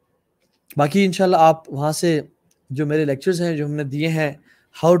 باقی انشاءاللہ آپ وہاں سے جو میرے لیکچرز ہیں جو ہم نے دیے ہیں,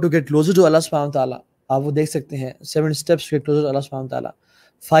 how to get closer to اللہ سبحانہ وتعالیٰ, آپ وہ دیکھ سکتے ہیں. 7 steps to get closer to Allah subhanahu wa ta'ala,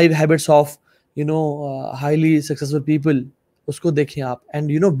 5 habits of highly successful people, اس کو دیکھیں آپ.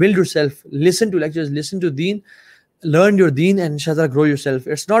 and build yourself, listen to lectures, listen to deen, learn your deen and inshallah grow yourself.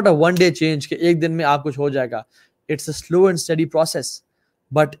 It's not a one day change کہ ایک دن میں آپ کچھ ہو جائے گا. It's a slow and steady process,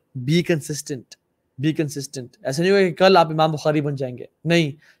 but be consistent. ایسا نہیں ہوگا کہ کل آپ امام بخاری بن جائیں گے,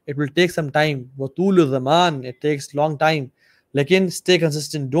 نہیں. It will take some time. وہ طول الزمان, it takes long time. لیکن stay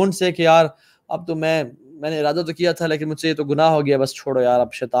consistent. Don't say کہ یار اب تو میں نے ارادہ تو کیا تھا لیکن مجھ سے یہ تو گناہ ہو گیا, بس چھوڑو یار,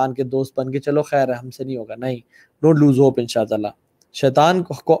 اب شیطان کے دوست بن کے چلو, خیر ہے, ہم سے نہیں ہوگا. نہیں, don't lose hope انشاءاللہ.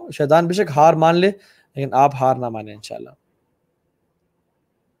 شیطان بے شک ہار مان لے لیکن آپ ہار نہ مانیں انشاءاللہ.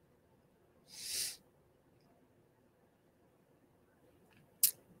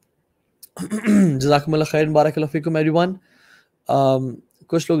 جزاکم اللہ خیر, بارک اللہ فیکم ایوری ون.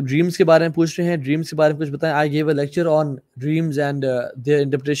 کچھ لوگ ڈریمز کے بارے میں پوچھ رہے ہیں, ڈریمز کے بارے میں کچھ بتائیں. آئی give a lecture on dreams and their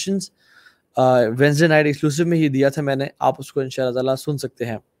interpretations, Wednesday night exclusive میں ہی دیا تھا میں نے, آپ اس کو انشاءاللہ تعالیٰ سن سکتے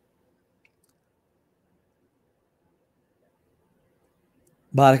ہیں.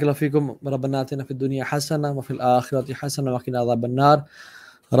 بارک اللہ فیکم. ربنا آتنا فی الدنیا حسنہ وفی الآخرۃ حسنہ وقنا عذاب النار.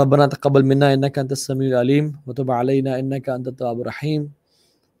 ربنا تقبل منا انک انت السمیع العلیم وتب علینا انک انت التواب الرحیم.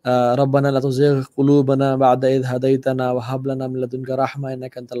 ربنا لا تزغ قلوبنا بعد إذ هديتنا وهب لنا من لدنك رحمة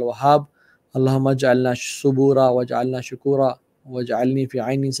إنك أنت الوهاب. اللهم اجعلنا صبورا واجعلنا شكورا واجعلني في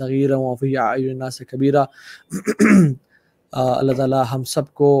عيني صغيرا وفي أعين الناس كبيرا. اللہ تعالیٰ ہم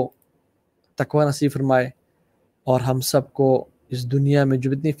سب کو تقوی نصیب فرمائے اور ہم سب کو اس دنیا میں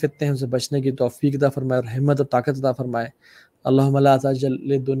جو اتنی فتنے ہیں ان سے بچنے کی توفیق عطا فرمائے اور ہمت اور طاقت عطا فرمائے. اللهم لا تجعل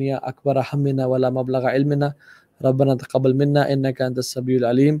للدنيا أكبر همنا ولا مبلغ علمنا. ربنا تقبل منا انك انت السميع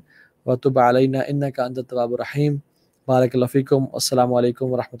العليم وتب علينا انك انت التواب الرحيم. بارك الله فيكم. السلام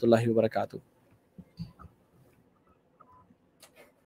عليكم ورحمة الله وبركاته.